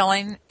not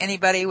telling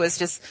anybody was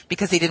just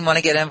because he didn't want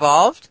to get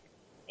involved?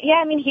 Yeah,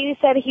 I mean, he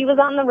said he was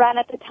on the run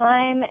at the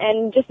time,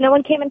 and just no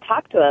one came and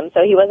talked to him,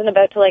 so he wasn't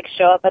about to, like,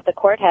 show up at the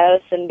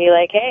courthouse and be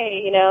like,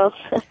 hey, you know,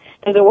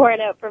 there's a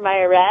warrant out for my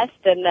arrest,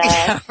 and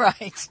Yeah,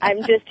 right. I'm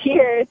just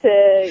here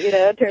to, you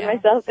know, turn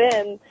myself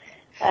in.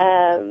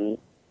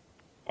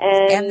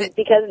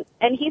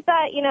 And he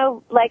thought, you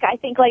know, like, I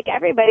think like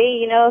everybody,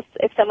 you know,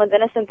 if someone's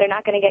innocent, they're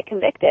not going to get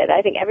convicted.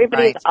 I think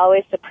everybody is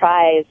always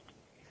surprised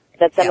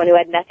that someone who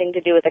had nothing to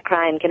do with a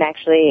crime can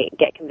actually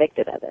get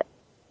convicted of it.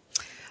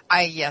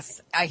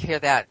 Yes, I hear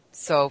that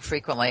so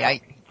frequently.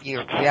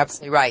 You're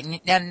absolutely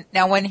right. And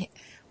now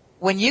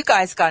when you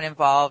guys got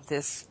involved,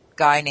 this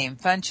guy named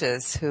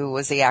Funches, who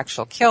was the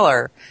actual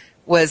killer,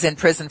 was in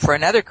prison for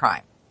another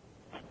crime.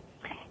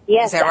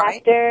 Yes, is that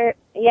right?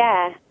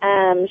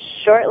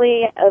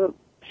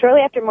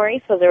 Shortly after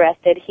Maurice was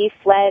arrested, he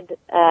fled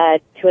to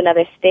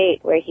another state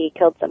where he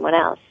killed someone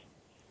else.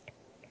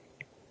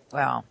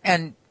 Wow.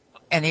 And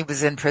he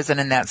was in prison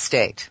in that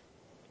state.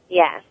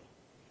 Yeah.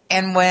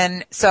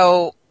 And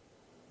so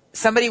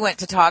somebody went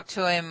to talk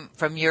to him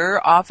from your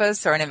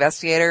office, or an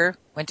investigator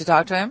went to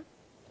talk to him?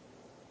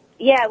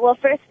 Yeah, well,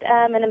 first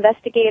an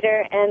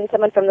investigator and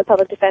someone from the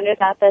public defender's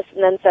office,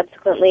 and then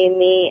subsequently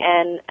me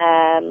and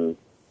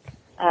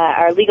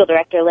our legal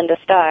director, Linda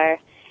Starr.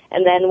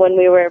 And then when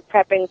we were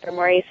prepping for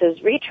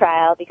Maurice's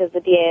retrial, because the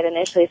DA had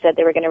initially said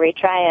they were going to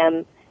retry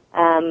him,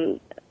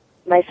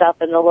 myself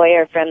and the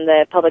lawyer from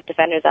the public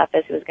defender's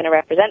office who was going to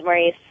represent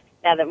Maurice,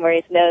 now that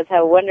Maurice knows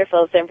how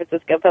wonderful San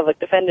Francisco public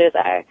defenders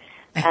are,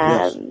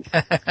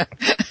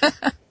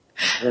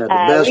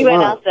 we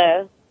went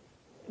also.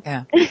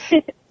 Yeah.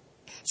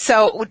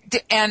 So,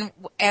 and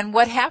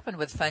what happened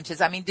with Funches?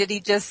 I mean, did he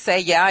just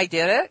say, yeah, I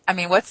did it? I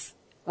mean,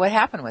 what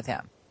happened with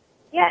him?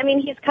 Yeah, I mean,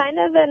 he's kind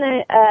of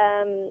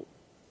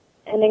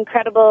an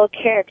incredible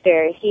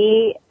character.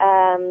 He,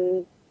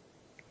 you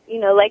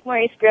know, like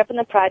Maurice, grew up in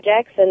the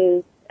projects,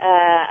 and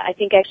I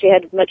think actually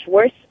had much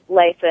worse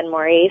life than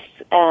Maurice.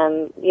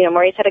 You know,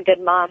 Maurice had a good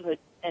mom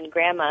and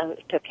grandma who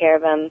took care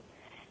of him,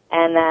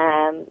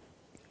 and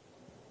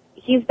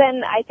he's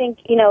been, I think,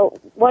 you know,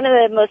 one of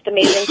the most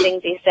amazing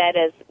things he said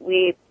is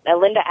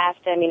Linda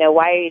asked him, you know,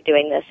 why are you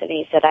doing this? And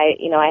he said,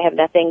 I have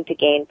nothing to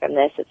gain from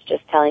this. It's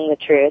just telling the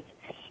truth.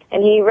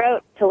 And he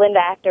wrote to Linda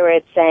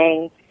afterwards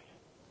saying,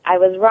 I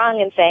was wrong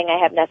in saying I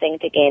have nothing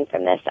to gain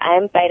from this. I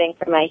am fighting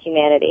for my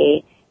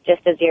humanity,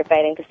 just as you're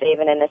fighting to save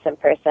an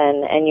innocent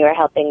person, and you are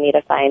helping me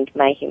to find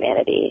my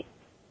humanity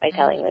by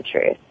telling the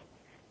truth.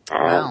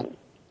 Wow.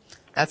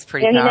 That's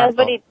pretty you know,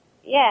 powerful. He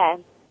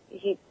knows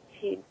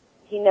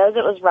he knows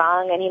it was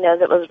wrong, and he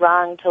knows it was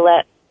wrong to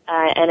let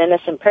an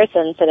innocent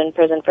person sit in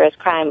prison for his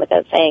crime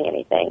without saying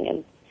anything.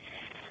 And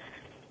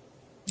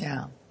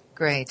yeah,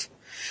 great.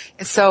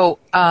 And so,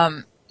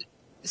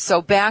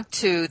 so back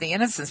to the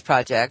Innocence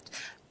Project.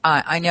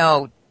 I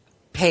know,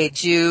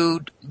 Paige,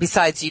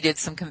 besides you did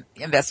some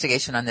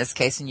investigation on this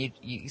case, and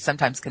you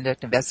sometimes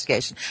conduct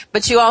investigation,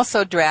 but you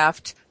also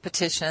draft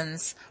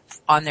petitions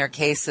on their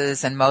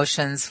cases and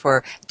motions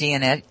for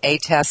DNA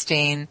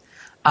testing.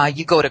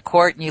 You go to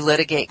court and you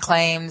litigate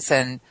claims,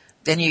 and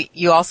then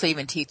you also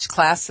even teach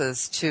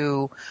classes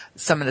to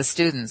some of the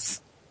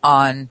students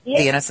on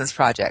the Innocence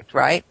Project,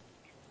 right?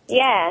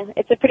 Yeah,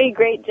 it's a pretty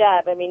great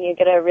job. I mean, you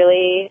get a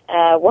really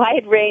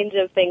wide range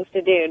of things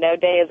to do. No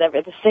day is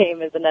ever the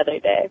same as another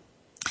day.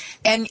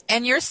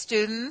 And your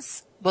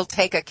students will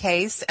take a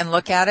case and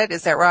look at it,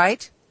 is that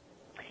right?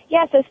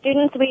 Yeah, so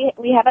students,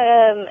 we have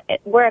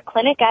we're a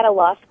clinic at a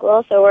law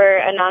school, so we're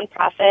a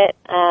nonprofit.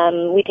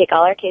 We take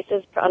all our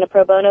cases on a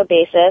pro bono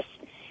basis,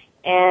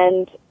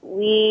 and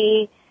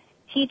we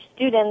teach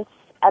students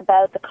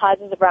about the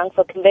causes of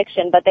wrongful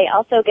conviction, but they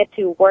also get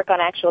to work on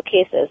actual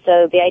cases.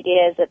 So the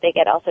idea is that they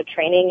get also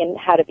training in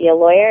how to be a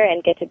lawyer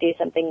and get to do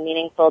something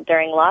meaningful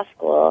during law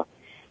school.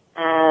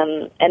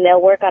 And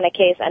they'll work on a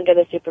case under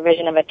the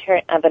supervision of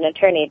an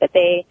attorney,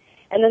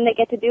 and then they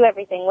get to do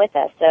everything with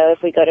us. So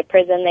if we go to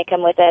prison, they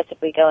come with us. If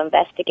we go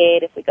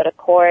investigate, if we go to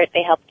court,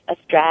 they help us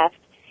draft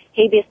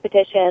habeas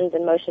petitions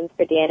and motions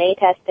for DNA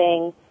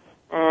testing.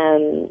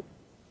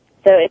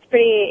 So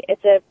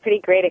it's a pretty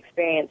great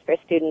experience for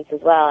students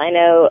as well. I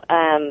know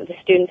the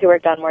students who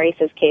worked on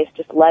Maurice's case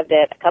just loved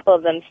it. A couple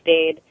of them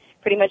stayed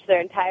pretty much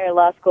their entire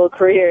law school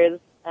careers,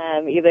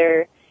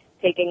 either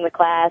taking the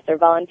class or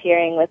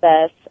volunteering with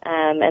us,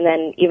 and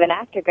then even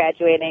after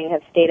graduating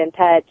have stayed in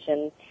touch.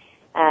 And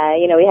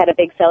you know, we had a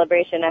big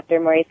celebration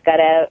after Maurice got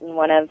out, and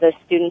one of the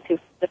students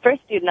the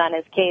first student on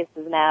his case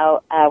is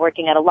now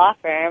working at a law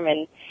firm,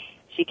 and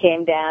she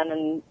came down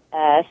and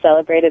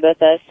celebrated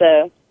with us.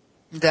 So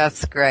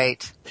that's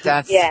great.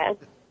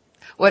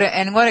 What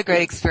a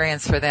great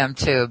experience for them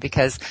too,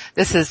 because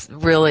this is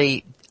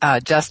really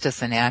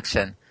justice in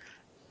action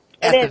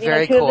at the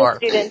very core. Two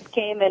of the students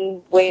came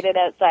and waited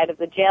outside of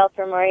the jail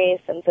for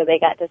Maurice, and so they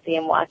got to see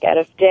him walk out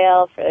of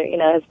jail for, you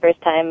know, his first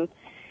time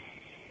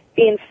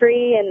being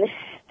free, and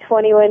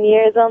 21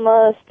 years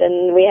almost,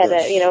 and we had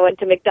went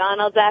to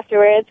McDonald's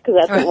afterwards because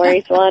that's what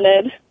Maurice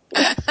wanted.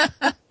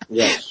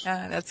 Yes.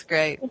 That's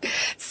great.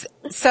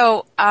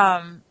 So,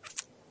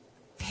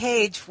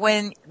 Paige,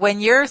 when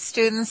your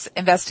students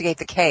investigate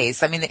the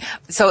case, I mean,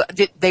 so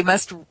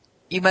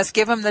you must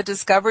give them the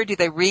discovery. Do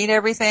they read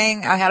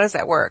everything? How does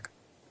that work?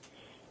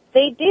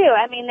 They do.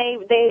 I mean,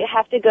 they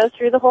have to go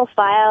through the whole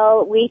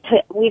file. We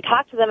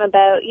talk to them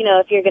about,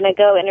 if you're going to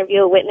go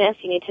interview a witness,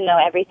 you need to know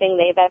everything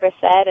they've ever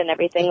said and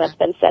everything that's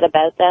been said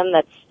about them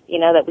that's,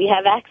 that we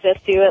have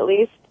access to at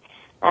least.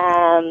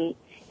 And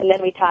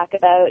then we talk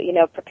about,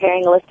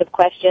 preparing a list of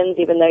questions,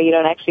 even though you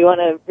don't actually want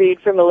to read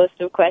from a list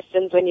of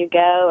questions when you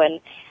go. And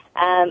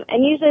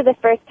usually the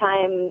first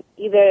time,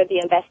 either the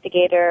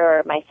investigator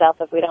or myself,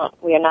 if we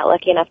are not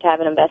lucky enough to have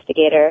an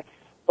investigator,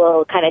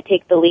 will kind of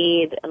take the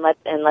lead and let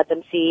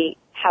them see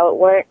how it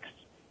works,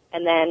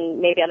 and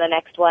then maybe on the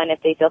next one, if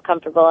they feel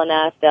comfortable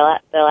enough, they'll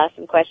ask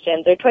some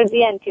questions. Or towards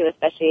the end too,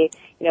 especially,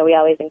 we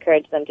always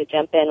encourage them to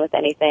jump in with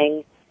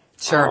anything.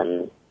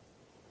 Sure.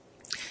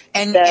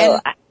 And you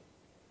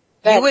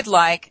would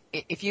like,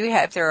 if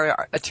there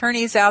are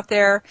attorneys out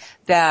there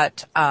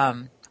that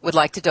would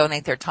like to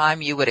donate their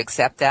time, you would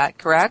accept that,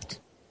 correct?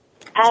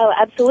 Oh,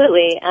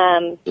 absolutely.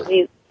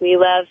 We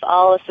love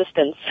all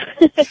assistance.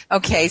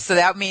 Okay, so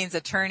that means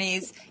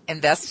attorneys,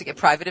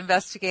 private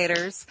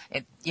investigators.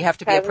 You have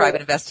to be a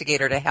private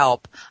investigator to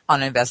help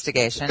on an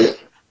investigation.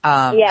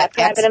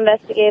 Private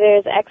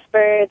investigators,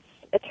 experts,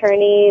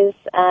 attorneys.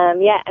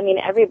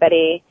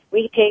 Everybody.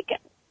 We take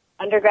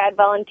undergrad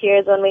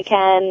volunteers when we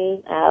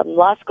can,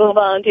 law school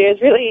volunteers,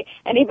 really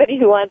anybody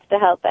who wants to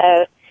help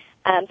out.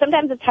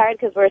 Sometimes it's hard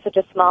because we're such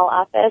a small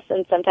office,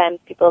 and sometimes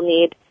people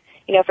need,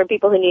 for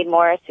people who need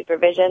more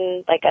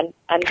supervision, like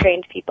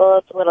untrained people,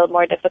 it's a little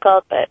more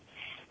difficult, but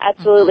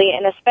absolutely,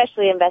 and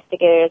especially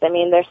investigators. I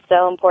mean, they're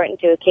so important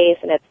to a case,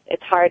 and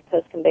it's hard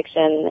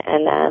post-conviction,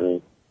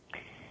 and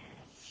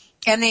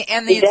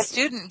the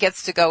student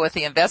gets to go with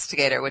the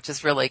investigator, which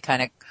is really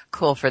kind of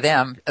cool for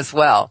them as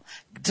well,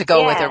 to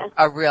go with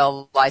a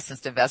real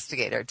licensed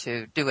investigator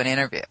to do an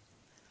interview.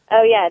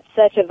 Oh, yeah, it's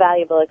such a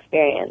valuable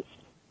experience.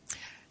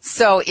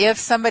 So if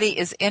somebody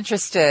is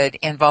interested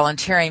in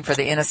volunteering for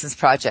the Innocence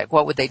Project,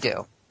 what would they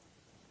do?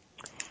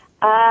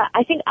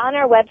 I think on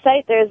our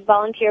website there's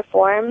volunteer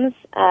forms.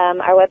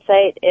 Our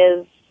website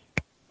is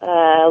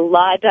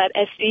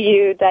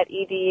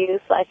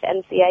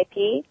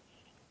law.scu.edu/NCIP.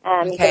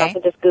 You can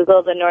also just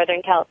Google the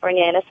Northern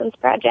California Innocence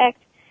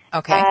Project.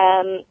 Okay.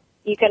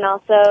 You can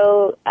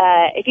also,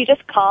 if you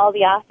just call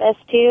the office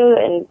too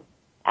and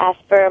ask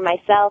for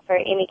myself or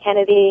Amy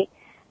Kennedy,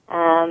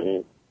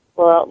 we'll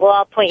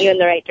all point you in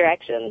the right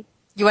direction.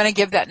 You want to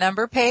give that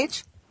number,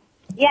 Paige?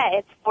 Yeah,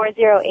 it's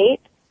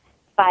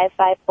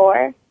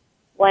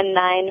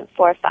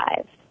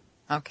 408-554-1945.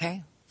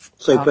 Okay.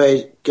 Say,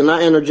 Paige, can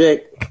I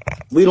interject?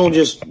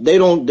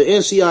 The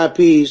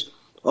NCIPs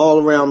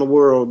all around the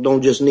world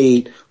don't just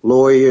need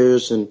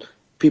lawyers and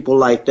people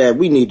like that.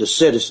 We need the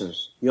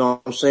citizens, you know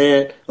what I'm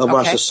saying, of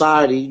our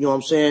society, you know what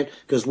I'm saying?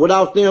 Because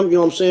without them, you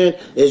know what I'm saying,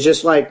 it's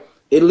just like,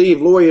 it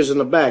leave lawyers in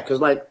the back,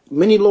 because like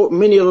many of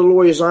the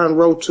lawyers I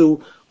wrote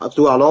to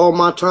throughout all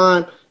my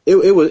time, it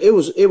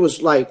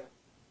was like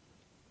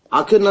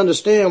I couldn't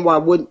understand why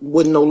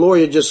wouldn't no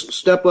lawyer just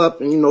step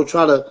up and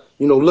try to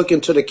look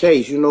into the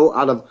case.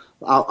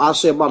 I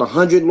say about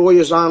 100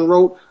 lawyers I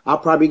wrote, I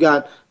probably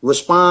got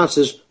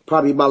responses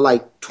probably about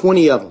like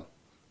 20 of them,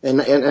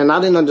 and I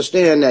didn't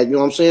understand that, you know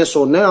what I'm saying.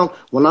 So now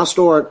when I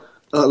start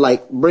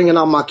bringing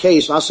out my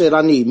case, I said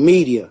I need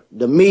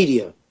the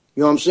media.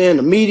 You know what I'm saying?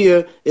 The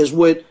media is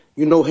what,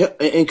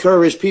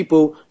 encourage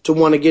people to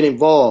want to get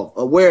involved,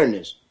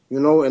 awareness,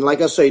 and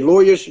like I say,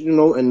 lawyers,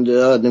 and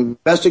the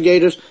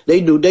investigators,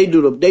 they do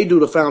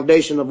the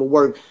foundation of the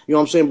work, you know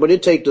what I'm saying? But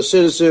it takes the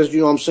citizens, you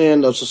know what I'm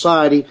saying, of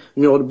society,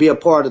 to be a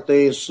part of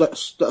things,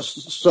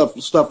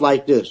 stuff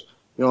like this,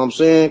 you know what I'm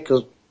saying?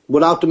 Because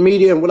without the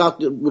media and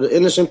without the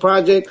Innocent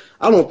Project,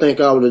 I don't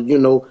think I would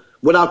have,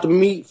 without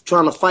me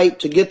trying to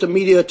fight to get the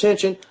media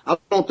attention, I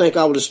don't think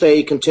I would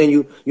have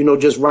continue,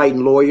 just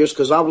writing lawyers,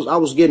 because I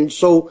was getting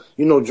so,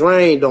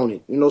 drained on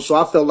it, so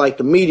I felt like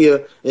the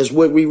media is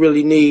what we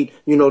really need,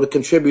 to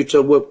contribute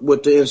to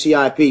what the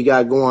NCIP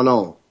got going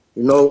on,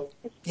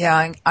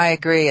 Yeah, I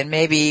agree. And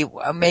maybe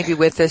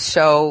with this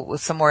show,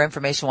 with some more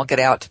information, we'll get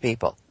out to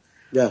people.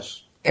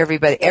 Yes.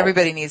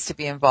 Everybody needs to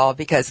be involved,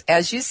 because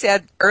as you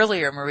said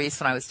earlier,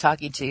 Maurice, when I was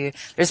talking to you,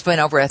 there's been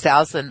over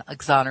 1,000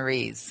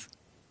 exonerees.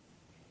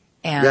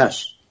 And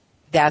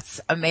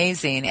that's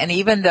amazing. And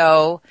even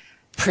though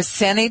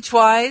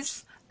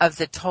percentage-wise of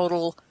the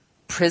total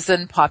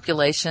prison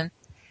population,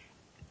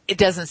 it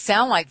doesn't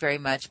sound like very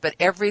much, but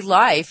every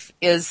life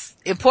is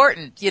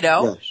important,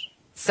 Yes.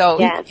 So,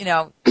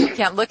 you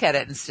can't look at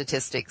it in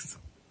statistics.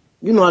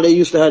 You know how they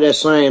used to have that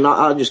saying,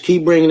 I'll just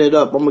keep bringing it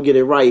up, I'm going to get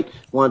it right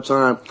one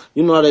time.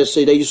 You know how they used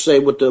to say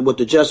with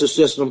the justice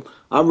system,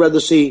 I'd rather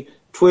see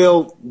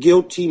 12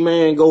 guilty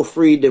men go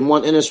free than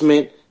one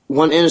innocent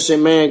one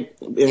innocent man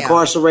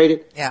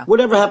incarcerated. Yeah.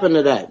 Whatever happened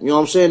to that? You know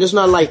what I'm saying? It's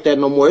not like that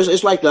no more.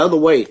 It's like the other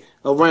way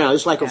around.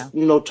 It's like a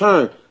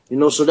turn. You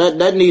know, so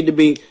that need to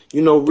be,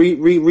 you know,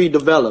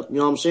 redeveloped. You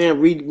know what I'm saying?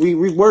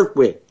 Reworked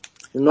with.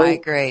 You know? I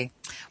agree.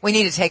 We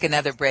need to take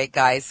another break,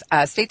 guys.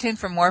 Stay tuned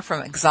for more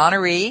from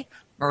Exoneration,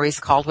 Maurice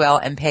Caldwell,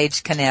 and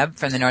Paige Kaneb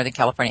from the Northern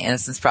California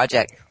Innocence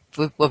Project.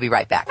 We'll be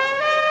right back.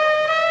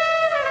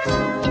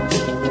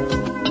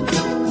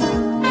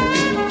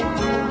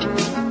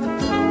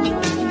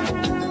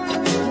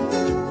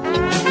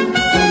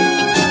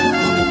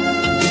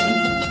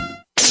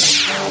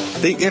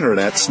 The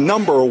Internet's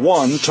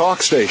 #1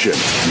 talk station.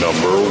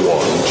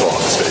 #1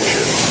 talk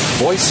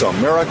station.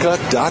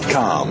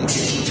 VoiceAmerica.com.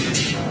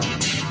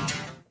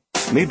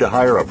 Need to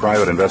hire a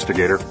private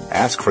investigator?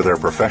 Ask for their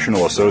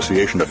professional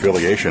association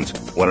affiliations.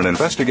 When an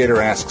investigator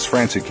asks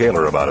Francie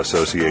Kaler about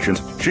associations,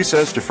 she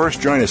says to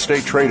first join a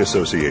state trade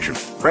association.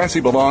 Francie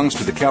belongs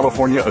to the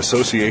California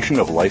Association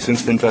of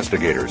Licensed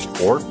Investigators,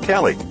 or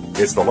CALI.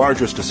 It's the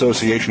largest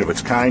association of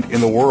its kind in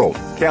the world.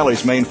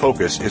 CALI's main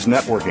focus is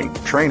networking,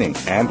 training,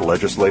 and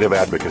legislative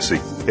advocacy.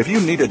 If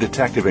you need a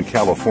detective in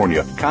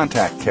California,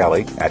 contact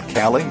CALI at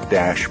cali-pi.org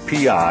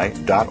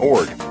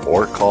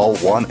or call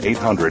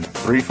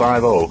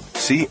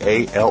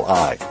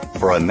 1-800-350-CALI.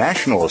 For a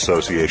national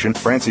association,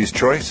 Francie's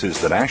choice is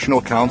the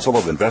National Council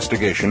of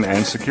Investigation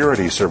and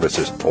Security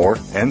Services, or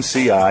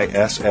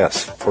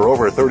NCISS. For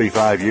over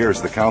 35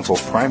 years, the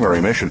Council's primary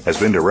mission has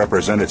been to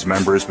represent its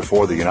members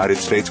before the United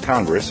States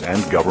Congress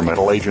and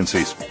governmental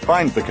agencies.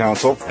 Find the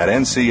Council at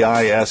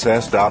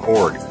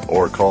nciss.org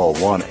or call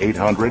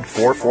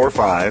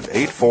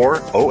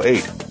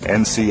 1-800-445-8408.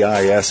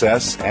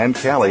 NCISS and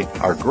CALI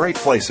are great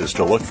places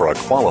to look for a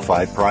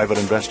qualified private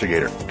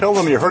investigator. Tell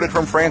them you heard it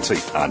from Francie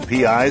on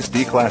PI's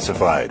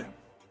Declassified.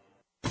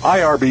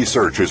 IRB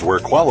Search is where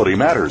quality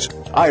matters.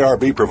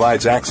 IRB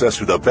provides access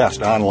to the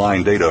best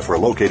online data for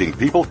locating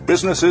people,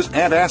 businesses,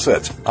 and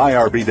assets.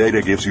 IRB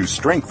data gives you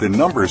strength in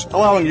numbers,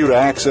 allowing you to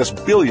access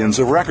billions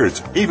of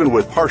records. Even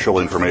with partial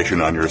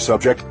information on your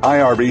subject,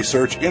 IRB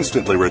Search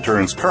instantly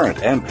returns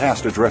current and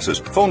past addresses,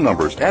 phone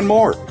numbers, and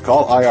more.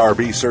 Call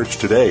IRB Search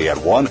today at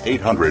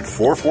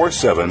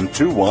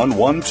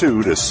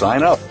 1-800-447-2112 to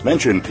sign up.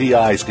 Mention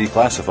PI's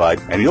Declassified,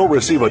 and you'll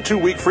receive a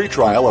 2-week free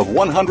trial of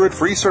 100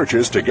 free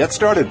searches to get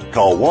started.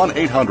 Call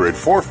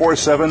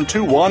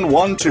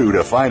 1-800-447-2112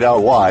 to find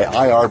out why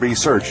IRB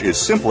Search is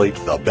simply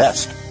the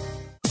best.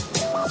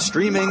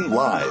 Streaming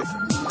live,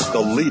 the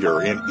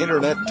leader in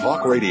Internet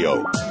talk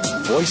radio.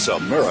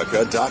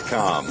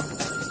 VoiceAmerica.com.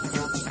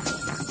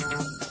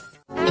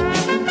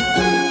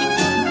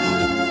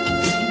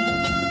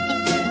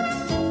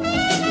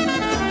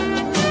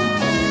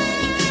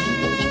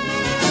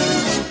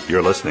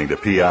 You're listening to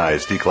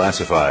PI's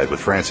Declassified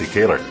with Francie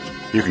Kaler.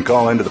 You can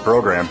call into the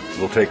program.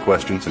 We'll take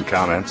questions and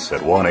comments at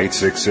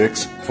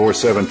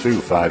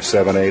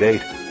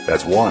 1-866-472-5788.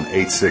 That's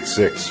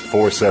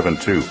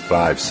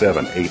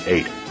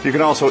 1-866-472-5788. You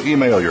can also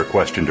email your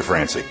question to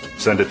Francie.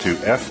 Send it to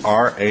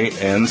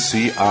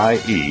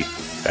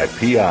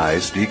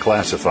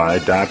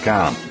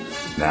francie@pisdeclassified.com.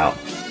 Now,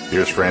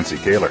 here's Francie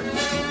Kaler.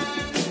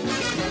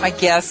 My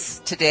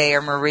guests today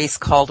are Maurice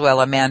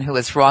Caldwell, a man who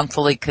was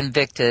wrongfully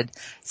convicted,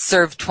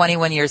 served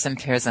 21 years in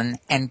prison,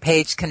 and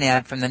Paige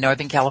Kaneb from the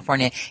Northern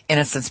California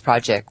Innocence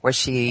Project, where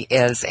she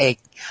is a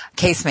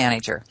case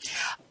manager.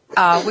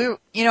 Off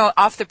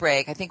the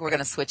break, I think we're going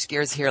to switch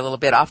gears here a little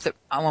bit.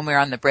 When we were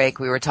on the break,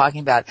 we were talking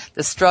about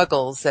the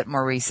struggles that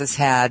Maurice has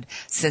had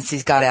since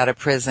he's got out of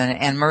prison.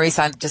 And Maurice,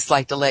 I'd just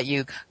like to let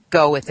you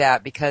go with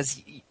that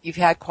because you've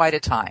had quite a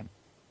time.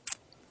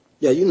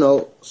 Yeah,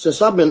 since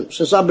I've been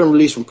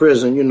released from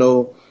prison,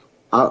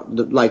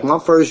 like my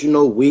first,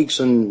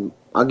 weeks and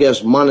I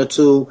guess month or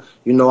two,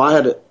 I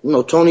had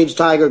Tony the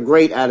Tiger,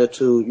 great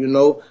attitude,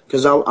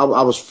 because I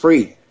was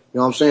free. You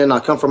know what I'm saying? I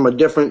come from a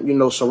different,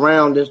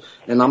 surroundings,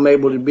 and I'm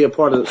able to be a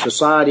part of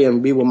society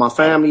and be with my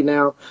family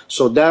now.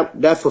 So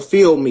that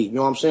fulfilled me. You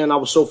know what I'm saying? I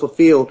was so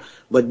fulfilled.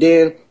 But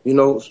then,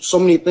 so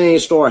many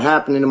things started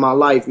happening in my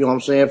life, you know what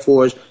I'm saying,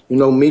 for us,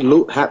 me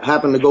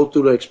happened to go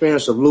through the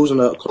experience of losing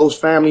a close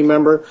family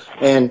member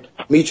and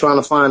me trying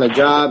to find a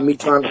job,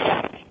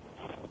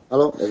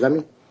 hello, is that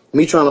me?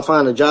 Me trying to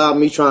find a job,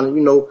 me trying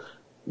to,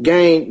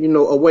 gain,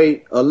 a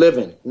way of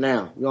living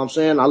now. You know what I'm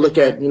saying? I look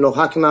at,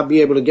 how can I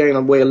be able to gain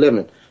a way of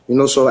living?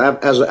 So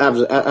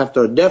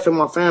after a death in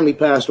my family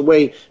passed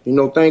away,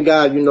 thank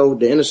God,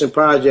 the Innocent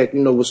Project,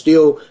 was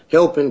still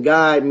helping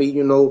guide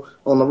me,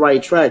 on the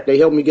right track. They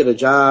helped me get a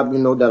job,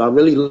 that I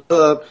really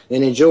loved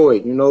and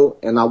enjoyed,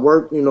 and I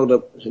worked,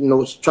 to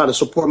try to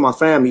support my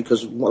family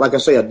because, like I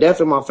say, a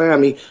death in my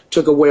family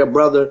took away a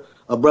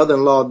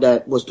brother-in-law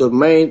that was the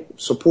main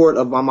support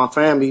of my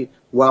family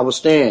where I was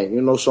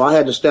staying, so I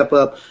had to step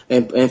up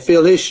and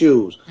fill his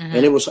shoes. Mm-hmm.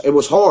 And it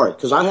was hard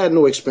because I had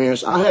no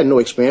experience. I had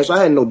no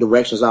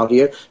directions out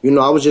here.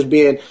 I was just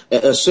being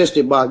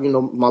assisted by,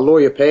 my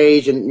lawyer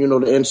Paige and, the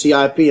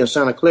NCIP in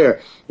Santa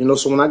Clara.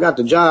 So when I got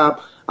the job,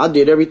 I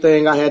did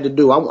everything I had to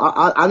do.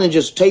 I didn't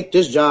just take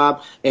this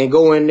job and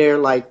go in there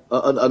like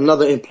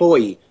another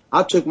employee.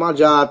 I took my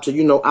job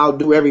to,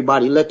 outdo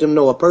everybody, let them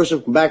know a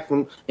person back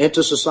from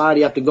into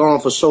society after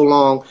gone for so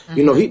long,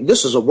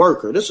 this is a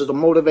worker. This is a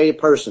motivated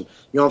person.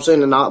 You know what I'm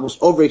saying? And I was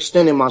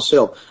overextending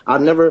myself. I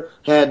never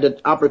had the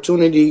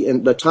opportunity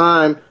and the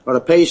time or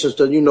the patience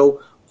to,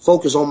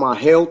 focus on my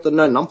health or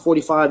nothing. I'm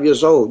 45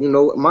 years old.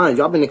 Mind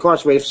you, I've been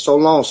incarcerated for so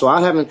long, so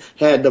I haven't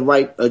had the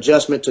right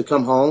adjustment to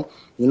come home.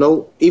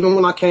 Even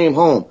when I came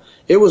home,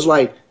 it was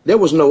like there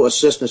was no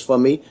assistance for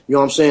me. You know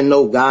what I'm saying?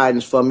 No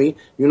guidance for me.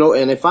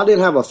 And if I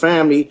didn't have a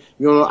family,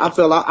 I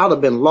felt I'd have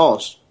been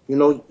lost.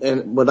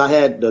 But I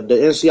had the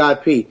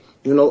NCIP.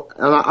 And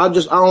I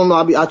don't know.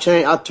 I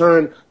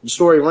turned the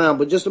story around.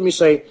 But just let me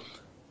say,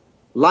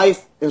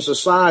 life in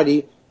society,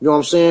 you know what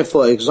I'm saying,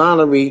 for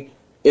exoneree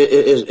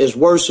is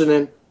worse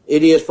than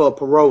it is for a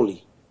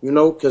parolee.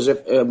 Because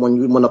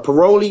when a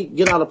parolee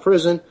get out of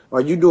prison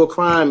or you do a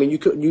crime and you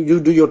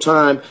do your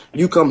time,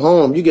 you come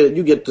home, you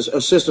get the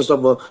assistance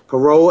of a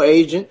parole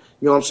agent.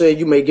 You know what I'm saying?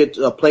 You may get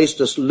a place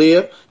to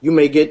live. You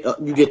may get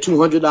you get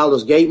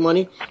 $200 gate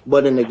money.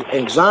 But in the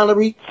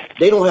exoneree,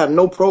 they don't have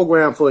no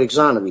program for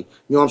exoneree. You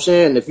know what I'm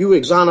saying? If you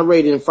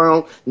exonerated and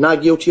found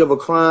not guilty of a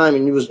crime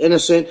and you was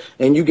innocent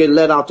and you get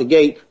let out the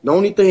gate, the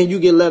only thing you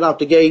get let out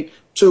the gate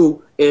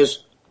to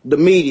is the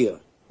media.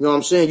 You know what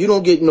I'm saying? You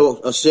don't get no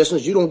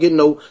assistance. You don't get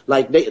no,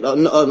 like, a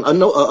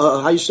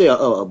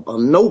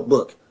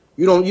notebook.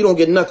 You don't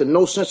get nothing,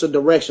 no sense of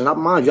direction.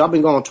 Mind you, I've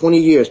been gone 20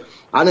 years.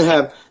 They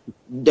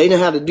didn't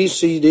have the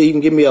decency to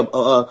even give me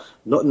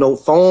no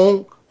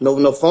phone,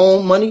 no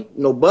phone money,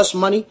 no bus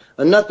money,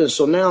 or nothing.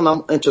 So now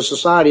I'm into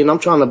society and I'm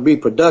trying to be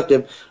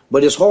productive,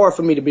 but it's hard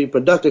for me to be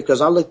productive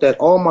because I looked at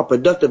all my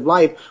productive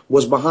life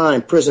was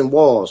behind prison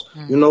walls.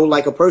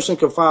 Like a person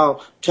can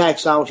file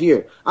tax out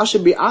here. I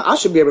should be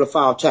able to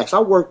file tax. I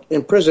worked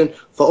in prison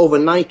for over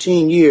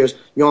 19 years.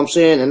 You know what I'm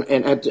saying?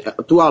 And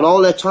throughout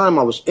all that time,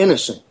 I was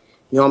innocent.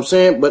 You know what I'm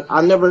saying? But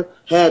I never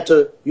had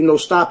to,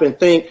 stop and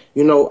think,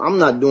 I'm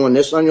not doing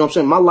this. You know what I'm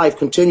saying? My life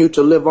continued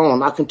to live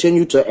on. I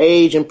continue to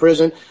age in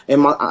prison,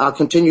 and I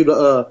continue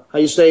to,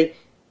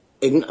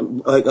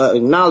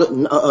 acknowledge,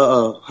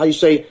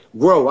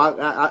 grow.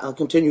 I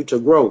continue to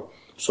grow.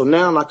 So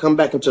now I come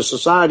back into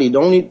society. The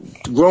only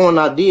growing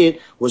I did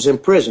was in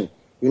prison.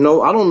 I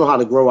don't know how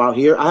to grow out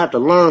here. I have to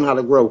learn how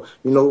to grow,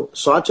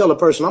 So I tell a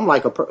person I'm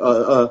like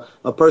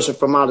a person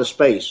from outer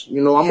space.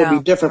 I'm going to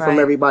be different from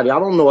everybody. I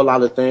don't know a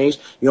lot of things.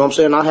 You know what I'm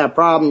saying? I have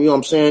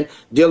problems,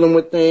 dealing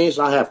with things.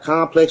 I have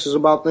complexes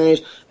about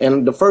things.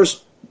 And the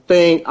first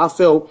thing I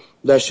felt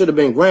that should have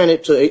been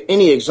granted to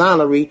any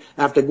exoneree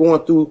after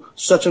going through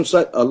such and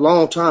such a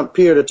long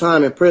period of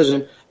time in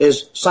prison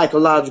is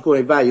psychological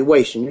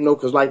evaluation,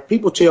 because like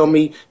people tell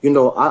me,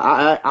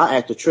 I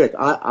act a trick.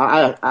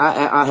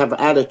 I have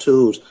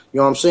attitudes, you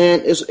know what I'm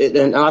saying?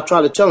 And I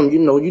try to tell them,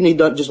 you need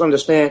to just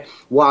understand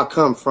where I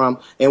come from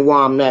and where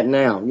I'm at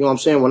now. You know what I'm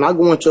saying? When I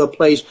go into a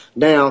place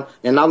down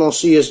and I don't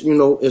see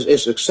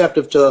it's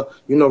acceptable to,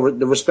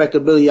 the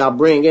respectability I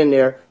bring in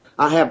there,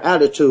 I have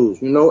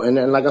attitudes, and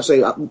like I say,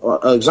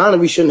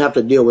 exoneree shouldn't have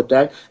to deal with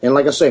that. And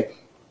like I say,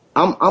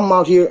 I'm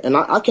out here and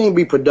I can't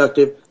be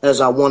productive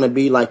as I want to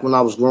be like when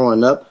I was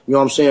growing up, you know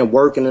what I'm saying,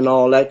 working and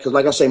all that. Cause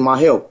like I say, my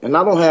health, and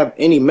I don't have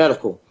any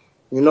medical,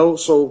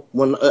 so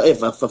when,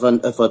 if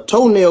a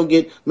toenail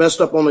get messed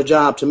up on the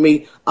job, to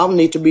me, I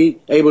need to be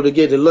able to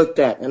get it looked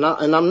at, and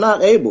I'm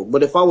not able.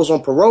 But if I was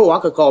on parole, I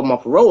could call my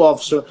parole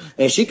officer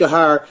and she could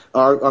hire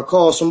or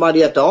call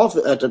somebody at the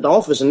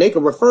office and they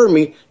could refer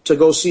me to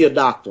go see a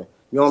doctor.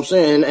 You know what I'm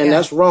saying? And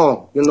that's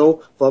wrong,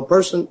 for a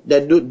person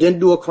that didn't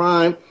do a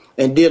crime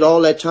and did all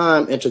that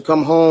time and to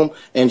come home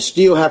and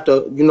still have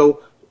to,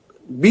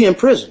 be in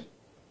prison,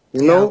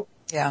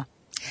 Yeah.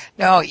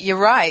 No, you're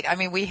right. I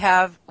mean, we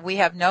have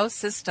no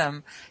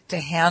system to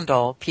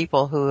handle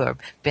people who have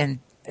been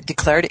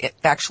declared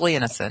factually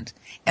innocent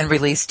and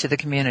released to the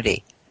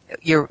community.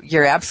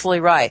 You're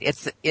absolutely right.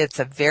 It's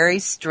a very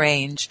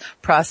strange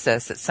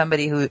process that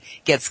somebody who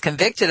gets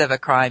convicted of a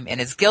crime and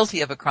is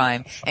guilty of a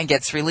crime and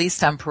gets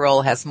released on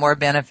parole has more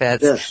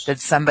benefits than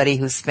somebody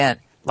who spent,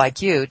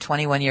 like you,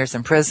 21 years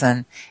in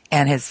prison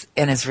and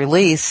is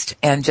released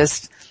and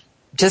just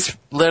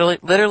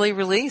literally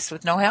released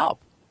with no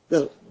help.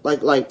 Yeah, like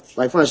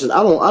for instance,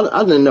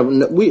 I didn't never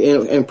know, we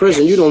in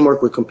prison you don't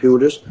work with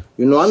computers.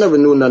 I never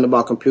knew nothing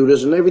about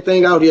computers, and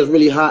everything out here is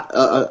really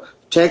hot.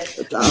 Tech,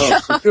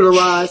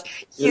 computerized.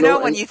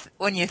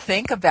 When you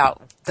think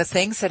about the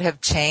things that have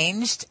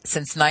changed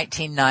since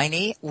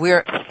 1990,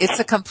 it's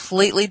a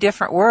completely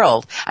different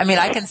world. I mean,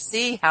 I can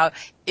see how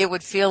it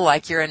would feel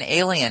like you're an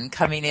alien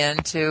coming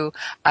into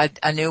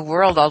a new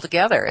world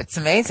altogether. It's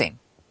amazing.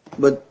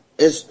 But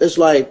it's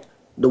like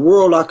the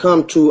world I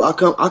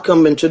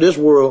come into this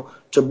world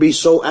to be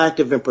so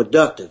active and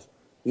productive.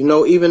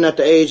 Even at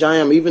the age I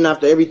am, even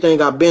after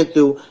everything I've been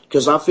through,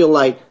 because I feel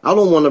like I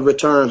don't want to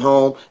return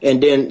home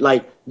and then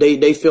like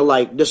they feel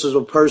like this is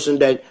a person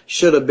that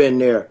should have been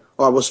there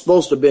or was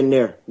supposed to have been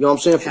there. You know what I'm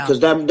saying? Yeah.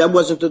 Because that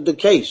wasn't the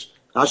case.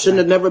 I shouldn't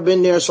have never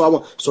been there.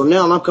 So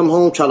now I come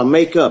home trying to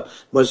make up.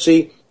 But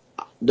see,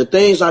 the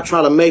things I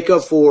try to make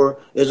up for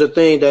is a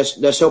thing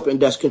that's helping,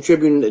 that's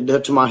contributing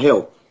to my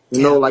health.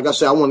 You know, like I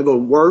say, I want to go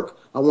to work.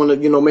 I want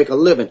to, make a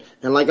living.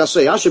 And like I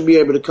say, I should be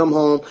able to come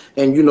home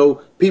and,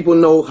 people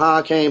know how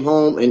I came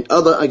home and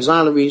other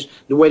exonerees,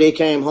 the way they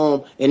came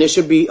home. And it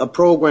should be a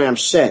program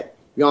set.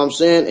 You know what I'm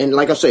saying? And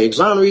like I say,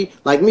 exoneree,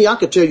 like me, I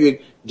could tell you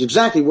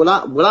exactly what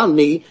I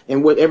need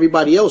and what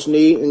everybody else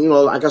need. And,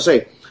 like I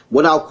say,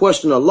 without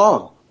question of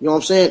law. You know what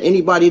I'm saying?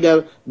 Anybody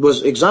that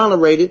was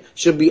exonerated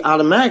should be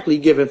automatically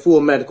given full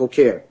medical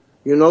care,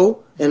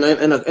 and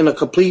a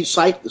complete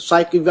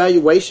psych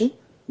evaluation.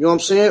 You know what I'm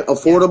saying?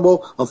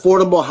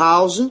 Affordable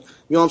housing. You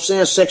know what I'm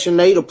saying? Section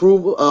 8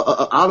 approval,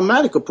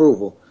 automatic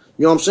approval.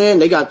 You know what I'm saying?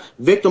 They got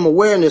victim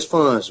awareness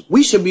funds.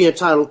 We should be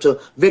entitled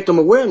to victim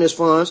awareness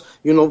funds,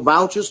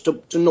 vouchers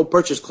to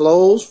purchase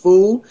clothes,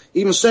 food,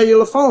 even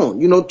cellular phone,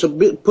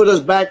 to put us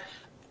back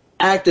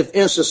active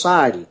in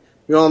society.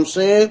 You know what I'm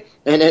saying?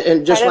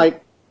 And just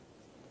like,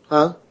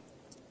 huh?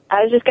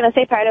 I was just going to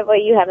say part of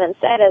what you haven't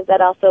said is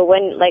that also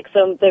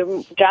so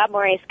the job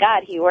Maurice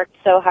got, he worked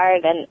so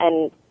hard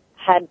and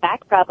had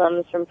back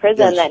problems from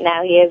prison that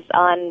now he is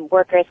on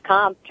workers'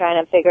 comp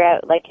trying to figure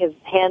out, his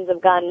hands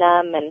have gone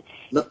numb and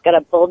he's got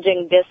a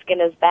bulging disc in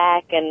his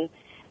back and...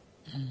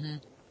 Mm-hmm.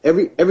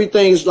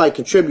 Everything's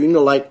contributing,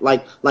 like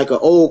an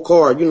old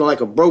car,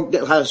 like a broke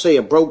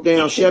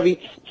down Chevy.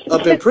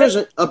 Up in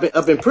prison,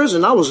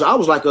 I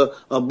was like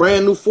a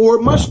brand new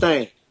Ford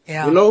Mustang.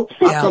 Yeah.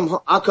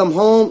 I come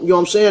home, what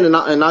I'm saying, and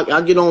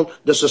I get on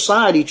the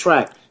society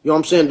track, what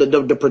I'm saying,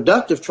 the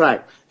productive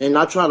track, and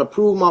I try to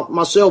prove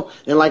myself.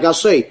 And like I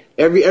say,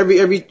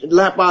 every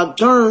lap I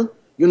turn,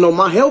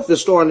 my health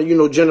is starting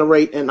to,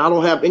 generate, and I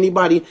don't have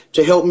anybody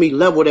to help me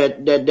level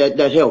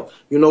that health.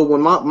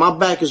 When my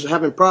back is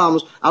having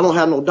problems, I don't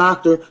have no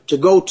doctor to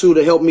go to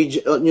help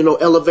me,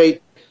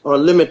 elevate or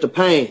limit the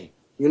pain.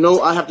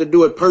 I have to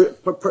do it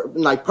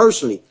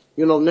personally.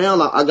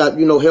 Now I got,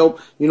 help,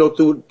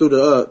 through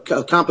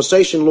the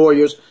compensation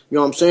lawyers,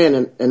 what I'm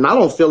saying? And I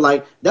don't feel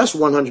like that's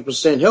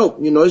 100% help.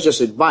 It's just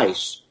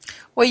advice.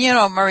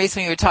 Well, Maurice,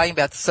 when you were talking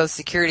about the Social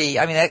Security,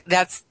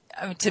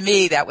 to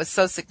me, that was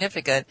so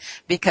significant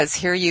because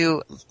here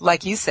you,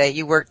 like you say,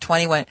 you worked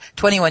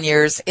 21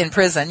 years in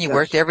prison. You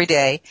worked every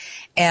day,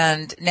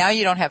 and now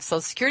you don't have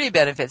Social Security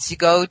benefits. You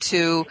go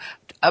to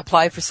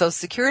apply for Social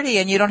Security,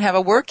 and you don't have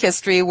a work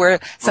history where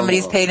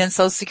somebody's paid in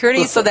Social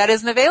Security, so that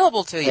isn't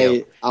available to you.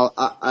 Hey,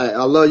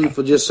 I love you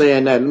for just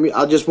saying that.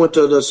 I just went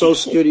to the Social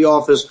Security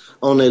office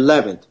on the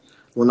 11th.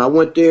 When I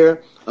went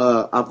there,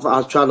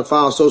 I tried to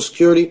file Social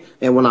Security,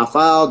 and when I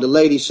filed, the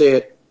lady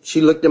said,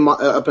 she looked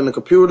up in the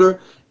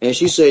computer, and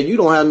she said, you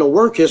don't have no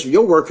work history.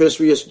 Your work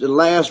history is the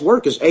last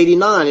work is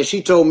 89. And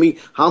she told me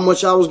how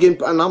much I was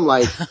getting. And I'm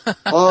like,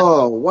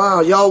 oh, wow,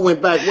 y'all went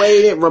back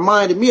way. It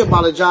reminded me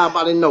about a job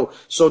I didn't know.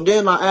 So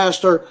then I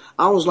asked her,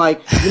 I was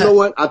like, you know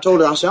what? I told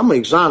her, I said, I'm an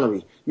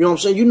exoneree. You know what I'm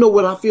saying? You know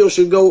what I feel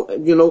should go,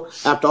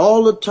 after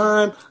all the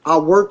time I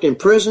worked in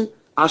prison,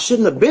 I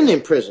shouldn't have been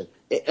in prison.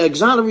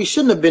 Exoneree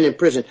shouldn't have been in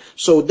prison.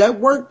 So that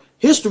work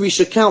history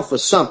should count for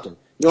something.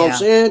 You know what I'm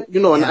saying?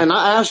 And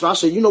I asked her, I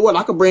said, you know what?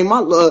 I could bring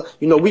my,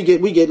 we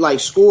get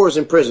like scores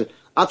in prison.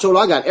 I told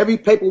her I got every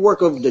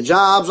paperwork of the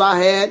jobs I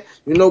had,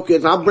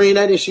 cause I bring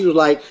that in. She was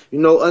like,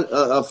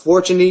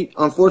 unfortunately,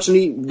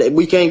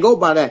 we can't go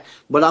by that.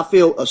 But I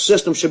feel a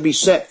system should be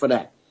set for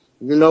that,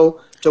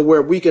 to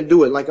where we can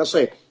do it. Like I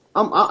say,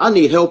 I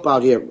need help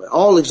out here.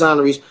 All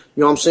exonerees,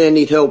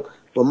 need help.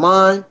 But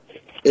mine,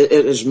 it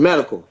is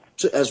medical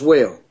as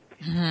well.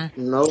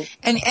 Mm-hmm.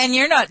 And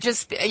you're not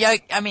just,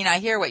 I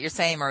hear what you're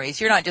saying,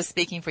 Maurice. You're not just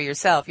speaking for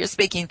yourself. You're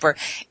speaking for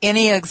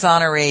any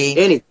exoneree.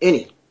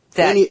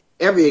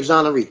 Every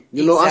exoneree.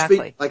 Exactly. I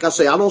speak, like I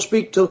say, I don't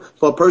speak for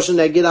a person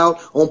that get out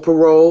on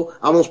parole.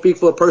 I don't speak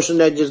for a person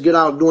that just get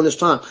out during this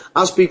time.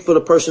 I speak for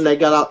the person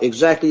that got out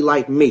exactly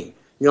like me.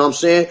 You know what I'm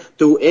saying?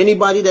 Through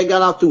anybody that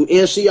got out through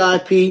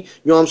NCIP, you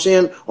know what I'm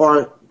saying,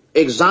 or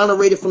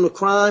exonerated from the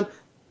crime,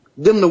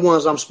 them the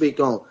ones I'm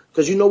speaking on.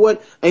 Cause you know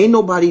what? Ain't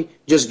nobody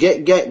just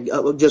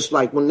just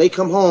like when they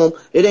come home,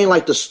 it ain't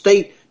like the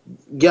state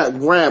grabbed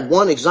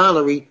one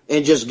exoneree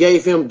and just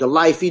gave him the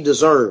life he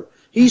deserved.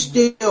 He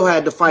still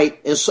had to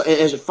fight and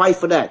fight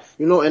for that,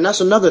 and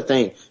that's another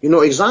thing.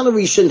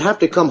 Exonerees shouldn't have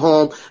to come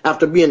home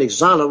after being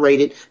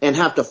exonerated and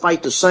have to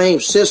fight the same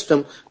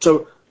system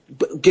to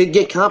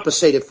get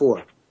compensated for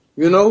it.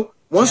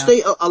 Once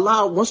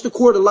the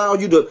court allow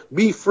you to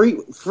be free,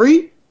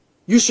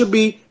 it should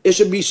be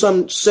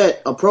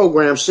a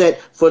program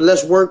set for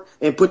let's work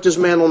and put this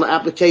man on the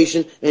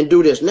application and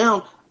do this.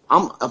 Now,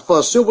 for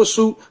a silver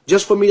suit,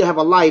 just for me to have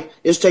a life,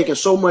 it's taking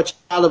so much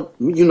out of,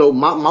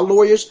 my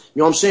lawyers,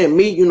 what I'm saying,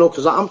 me,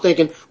 cause I'm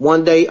thinking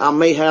one day I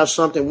may have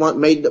something,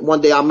 one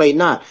day I may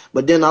not.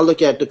 But then I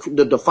look at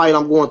the fight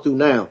I'm going through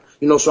now,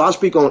 so I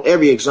speak on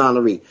every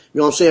exoneree. You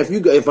know what I'm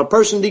saying? If a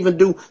person even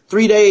do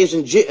 3 days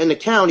in the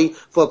county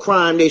for a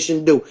crime they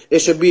shouldn't do, it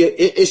should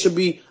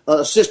be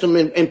a system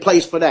in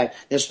place for that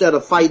instead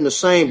of fighting the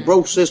same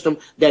broke system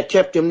that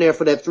kept him there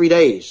for that 3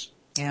 days.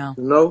 Yeah.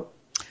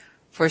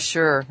 For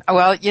sure.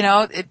 Well, you're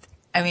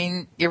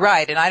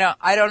right. And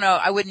I don't know.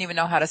 I wouldn't even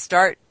know how to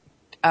start,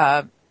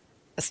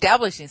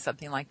 establishing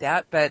something like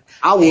that. But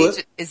I would.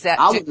 Paige, is that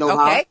I would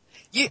know okay?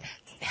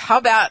 How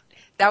about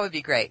that? Would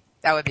be great.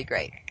 That would be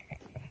great.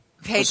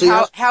 Paige,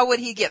 how would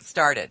he get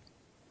started?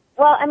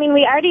 Well, I mean,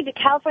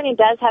 California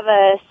does have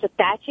a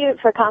statute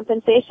for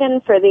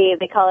compensation for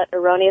they call it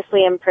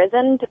erroneously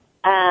imprisoned.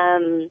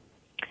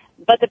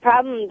 But the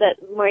problem that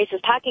Maurice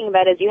is talking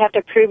about is you have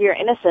to prove your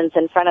innocence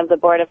in front of the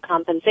Board of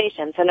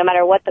Compensation. So no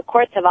matter what the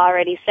courts have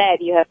already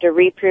said, you have to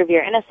reprove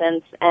your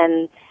innocence.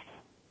 And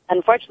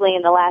unfortunately,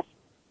 in the last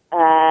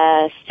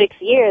 6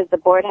 years, the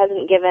board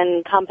hasn't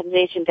given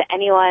compensation to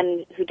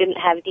anyone who didn't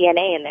have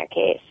DNA in their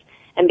case.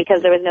 And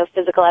because there was no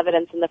physical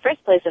evidence in the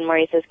first place in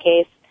Maurice's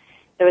case,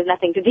 there was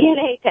nothing to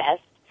DNA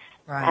test.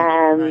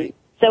 Right.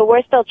 So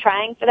we're still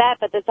trying for that,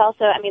 but it's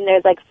also, I mean,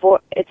 there's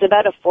it's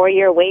about a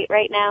 4-year wait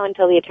right now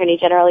until the Attorney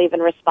General even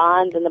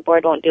responds, and the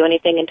board won't do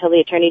anything until the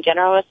Attorney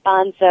General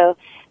responds. So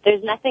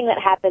there's nothing that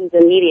happens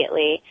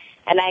immediately.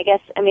 And I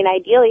guess, I mean,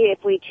 ideally,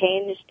 if we could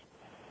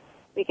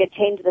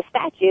change the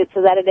statute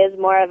so that it is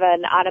more of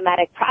an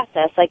automatic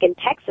process. Like in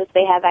Texas,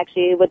 they have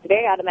actually what's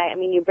very automatic. I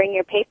mean, you bring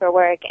your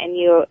paperwork and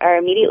you are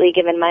immediately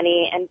given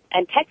money, and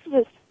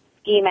Texas's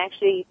scheme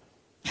actually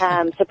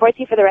supports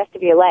you for the rest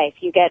of your life.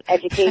 You get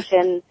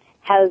education,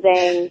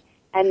 housing,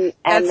 and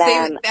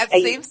that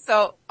seems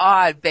so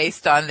odd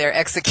based on their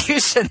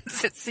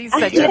executions. It seems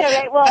such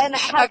right? Well, and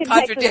how can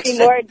Texas be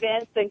more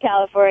advanced than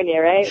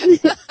California, right?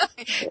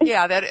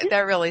 Yeah,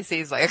 that really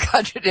seems like a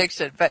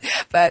contradiction. But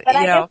I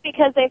guess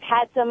because they've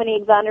had so many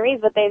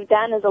exonerees, what they've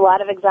done is a lot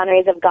of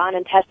exonerees have gone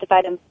and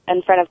testified in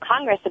front of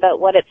Congress about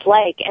what it's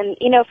like. And,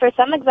 for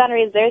some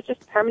exonerees, there's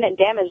just permanent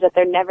damage that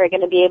they're never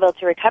going to be able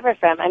to recover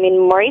from. I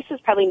mean, Maurice is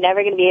probably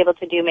never going to be able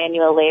to do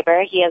manual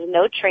labor. He has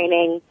no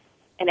training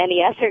in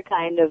any other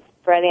kind of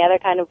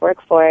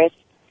workforce.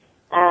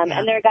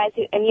 And there are guys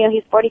who, and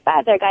he's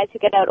 45, there are guys who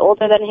get out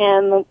older than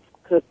him,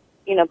 who,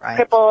 right.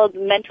 crippled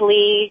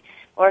mentally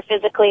or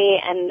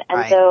physically, and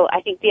right. So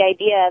I think the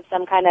idea of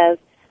some kind of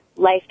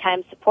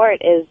lifetime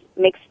support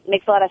makes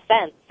a lot of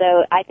sense.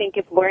 So I think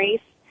if Maurice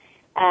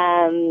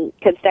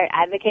could start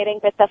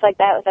advocating for stuff like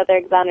that with other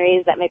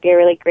exonerees, that might be a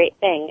really great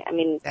thing. I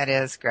mean, that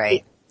is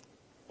great.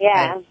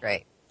 Yeah. That is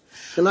great.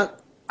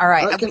 All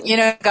right.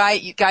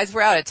 You guys,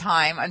 we're out of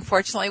time.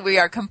 Unfortunately, we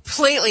are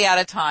completely out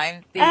of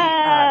time.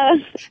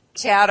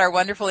 Chad, our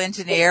wonderful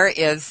engineer,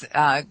 is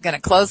going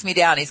to close me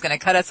down. He's going to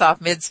cut us off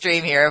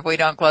midstream here if we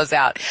don't close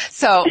out.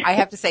 So I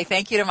have to say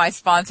thank you to my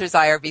sponsors,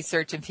 IRB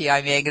Search and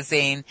PI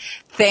Magazine.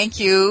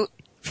 Thank you,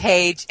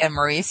 Paige and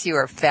Maurice. You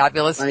are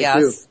fabulous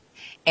guests.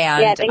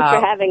 And, thanks for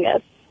having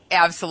us.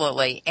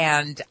 Absolutely.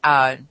 And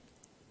I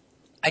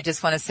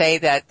just want to say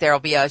that there will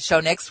be a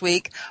show next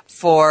week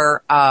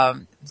for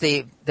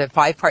the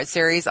 5-part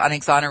series on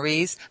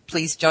exonerees.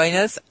 Please join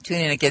us.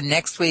 Tune in again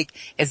next week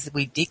as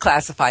we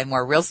declassify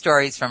more real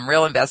stories from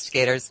real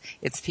investigators.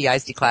 It's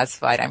PI's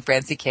Declassified. I'm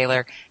Francie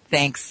Kaler.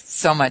 Thanks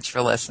so much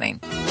for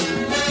listening.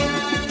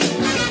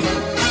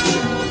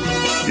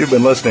 You've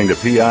been listening to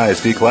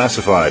PI's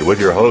Declassified with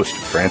your host,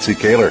 Francie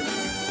Kaler.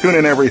 Tune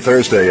in every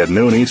Thursday at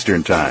noon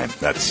Eastern Time.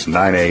 That's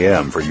 9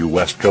 a.m. for you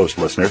West Coast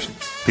listeners.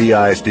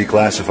 PI's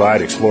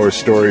Declassified explores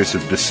stories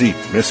of deceit,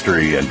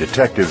 mystery, and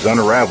detectives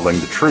unraveling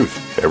the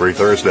truth. Every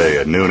Thursday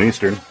at noon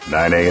Eastern,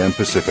 9 a.m.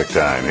 Pacific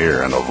Time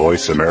here on the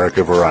Voice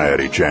America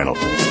Variety Channel.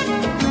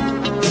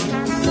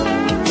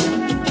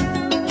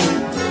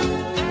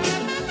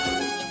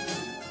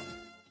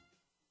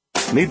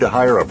 Need to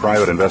hire a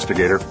private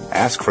investigator?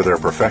 Ask for their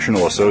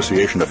professional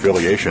association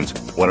affiliations.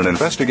 When an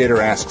investigator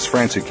asks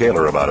Francie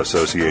Kaler about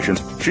associations,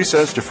 she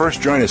says to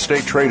first join a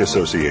state trade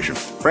association.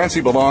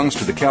 Francie belongs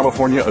to the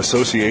California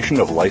Association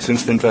of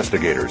Licensed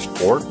Investigators,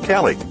 or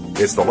CALI.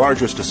 It's the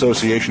largest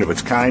association of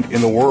its kind in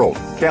the world.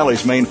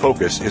 CALI's main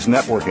focus is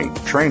networking,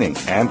 training,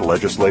 and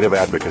legislative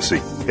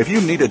advocacy. If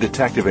you need a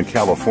detective in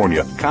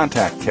California,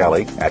 contact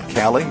CALI at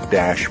cali-pi.org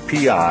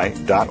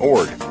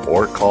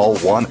or call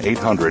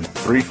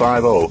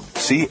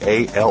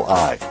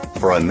 1-800-350-CALI.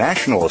 For a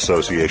national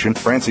association,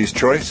 Francie's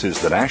choice is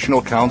the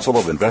National Council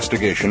of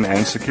Investigation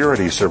and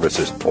Security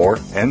Services, or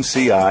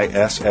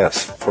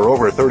NCISS. For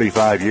over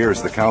 35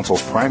 years, the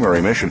Council's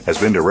primary mission has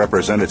been to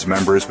represent its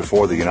members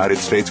before the United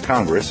States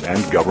Congress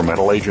and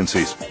governmental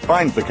agencies.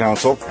 Find the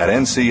Council at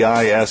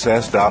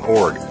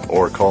nciss.org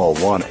or call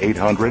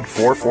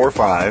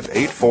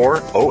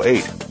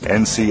 1-800-445-8408.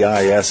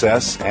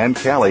 NCISS and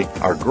CALI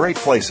are great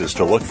places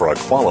to look for a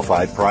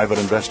qualified private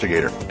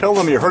investigator. Tell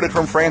them you heard it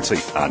from Francie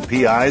on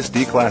PI's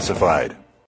Declassified.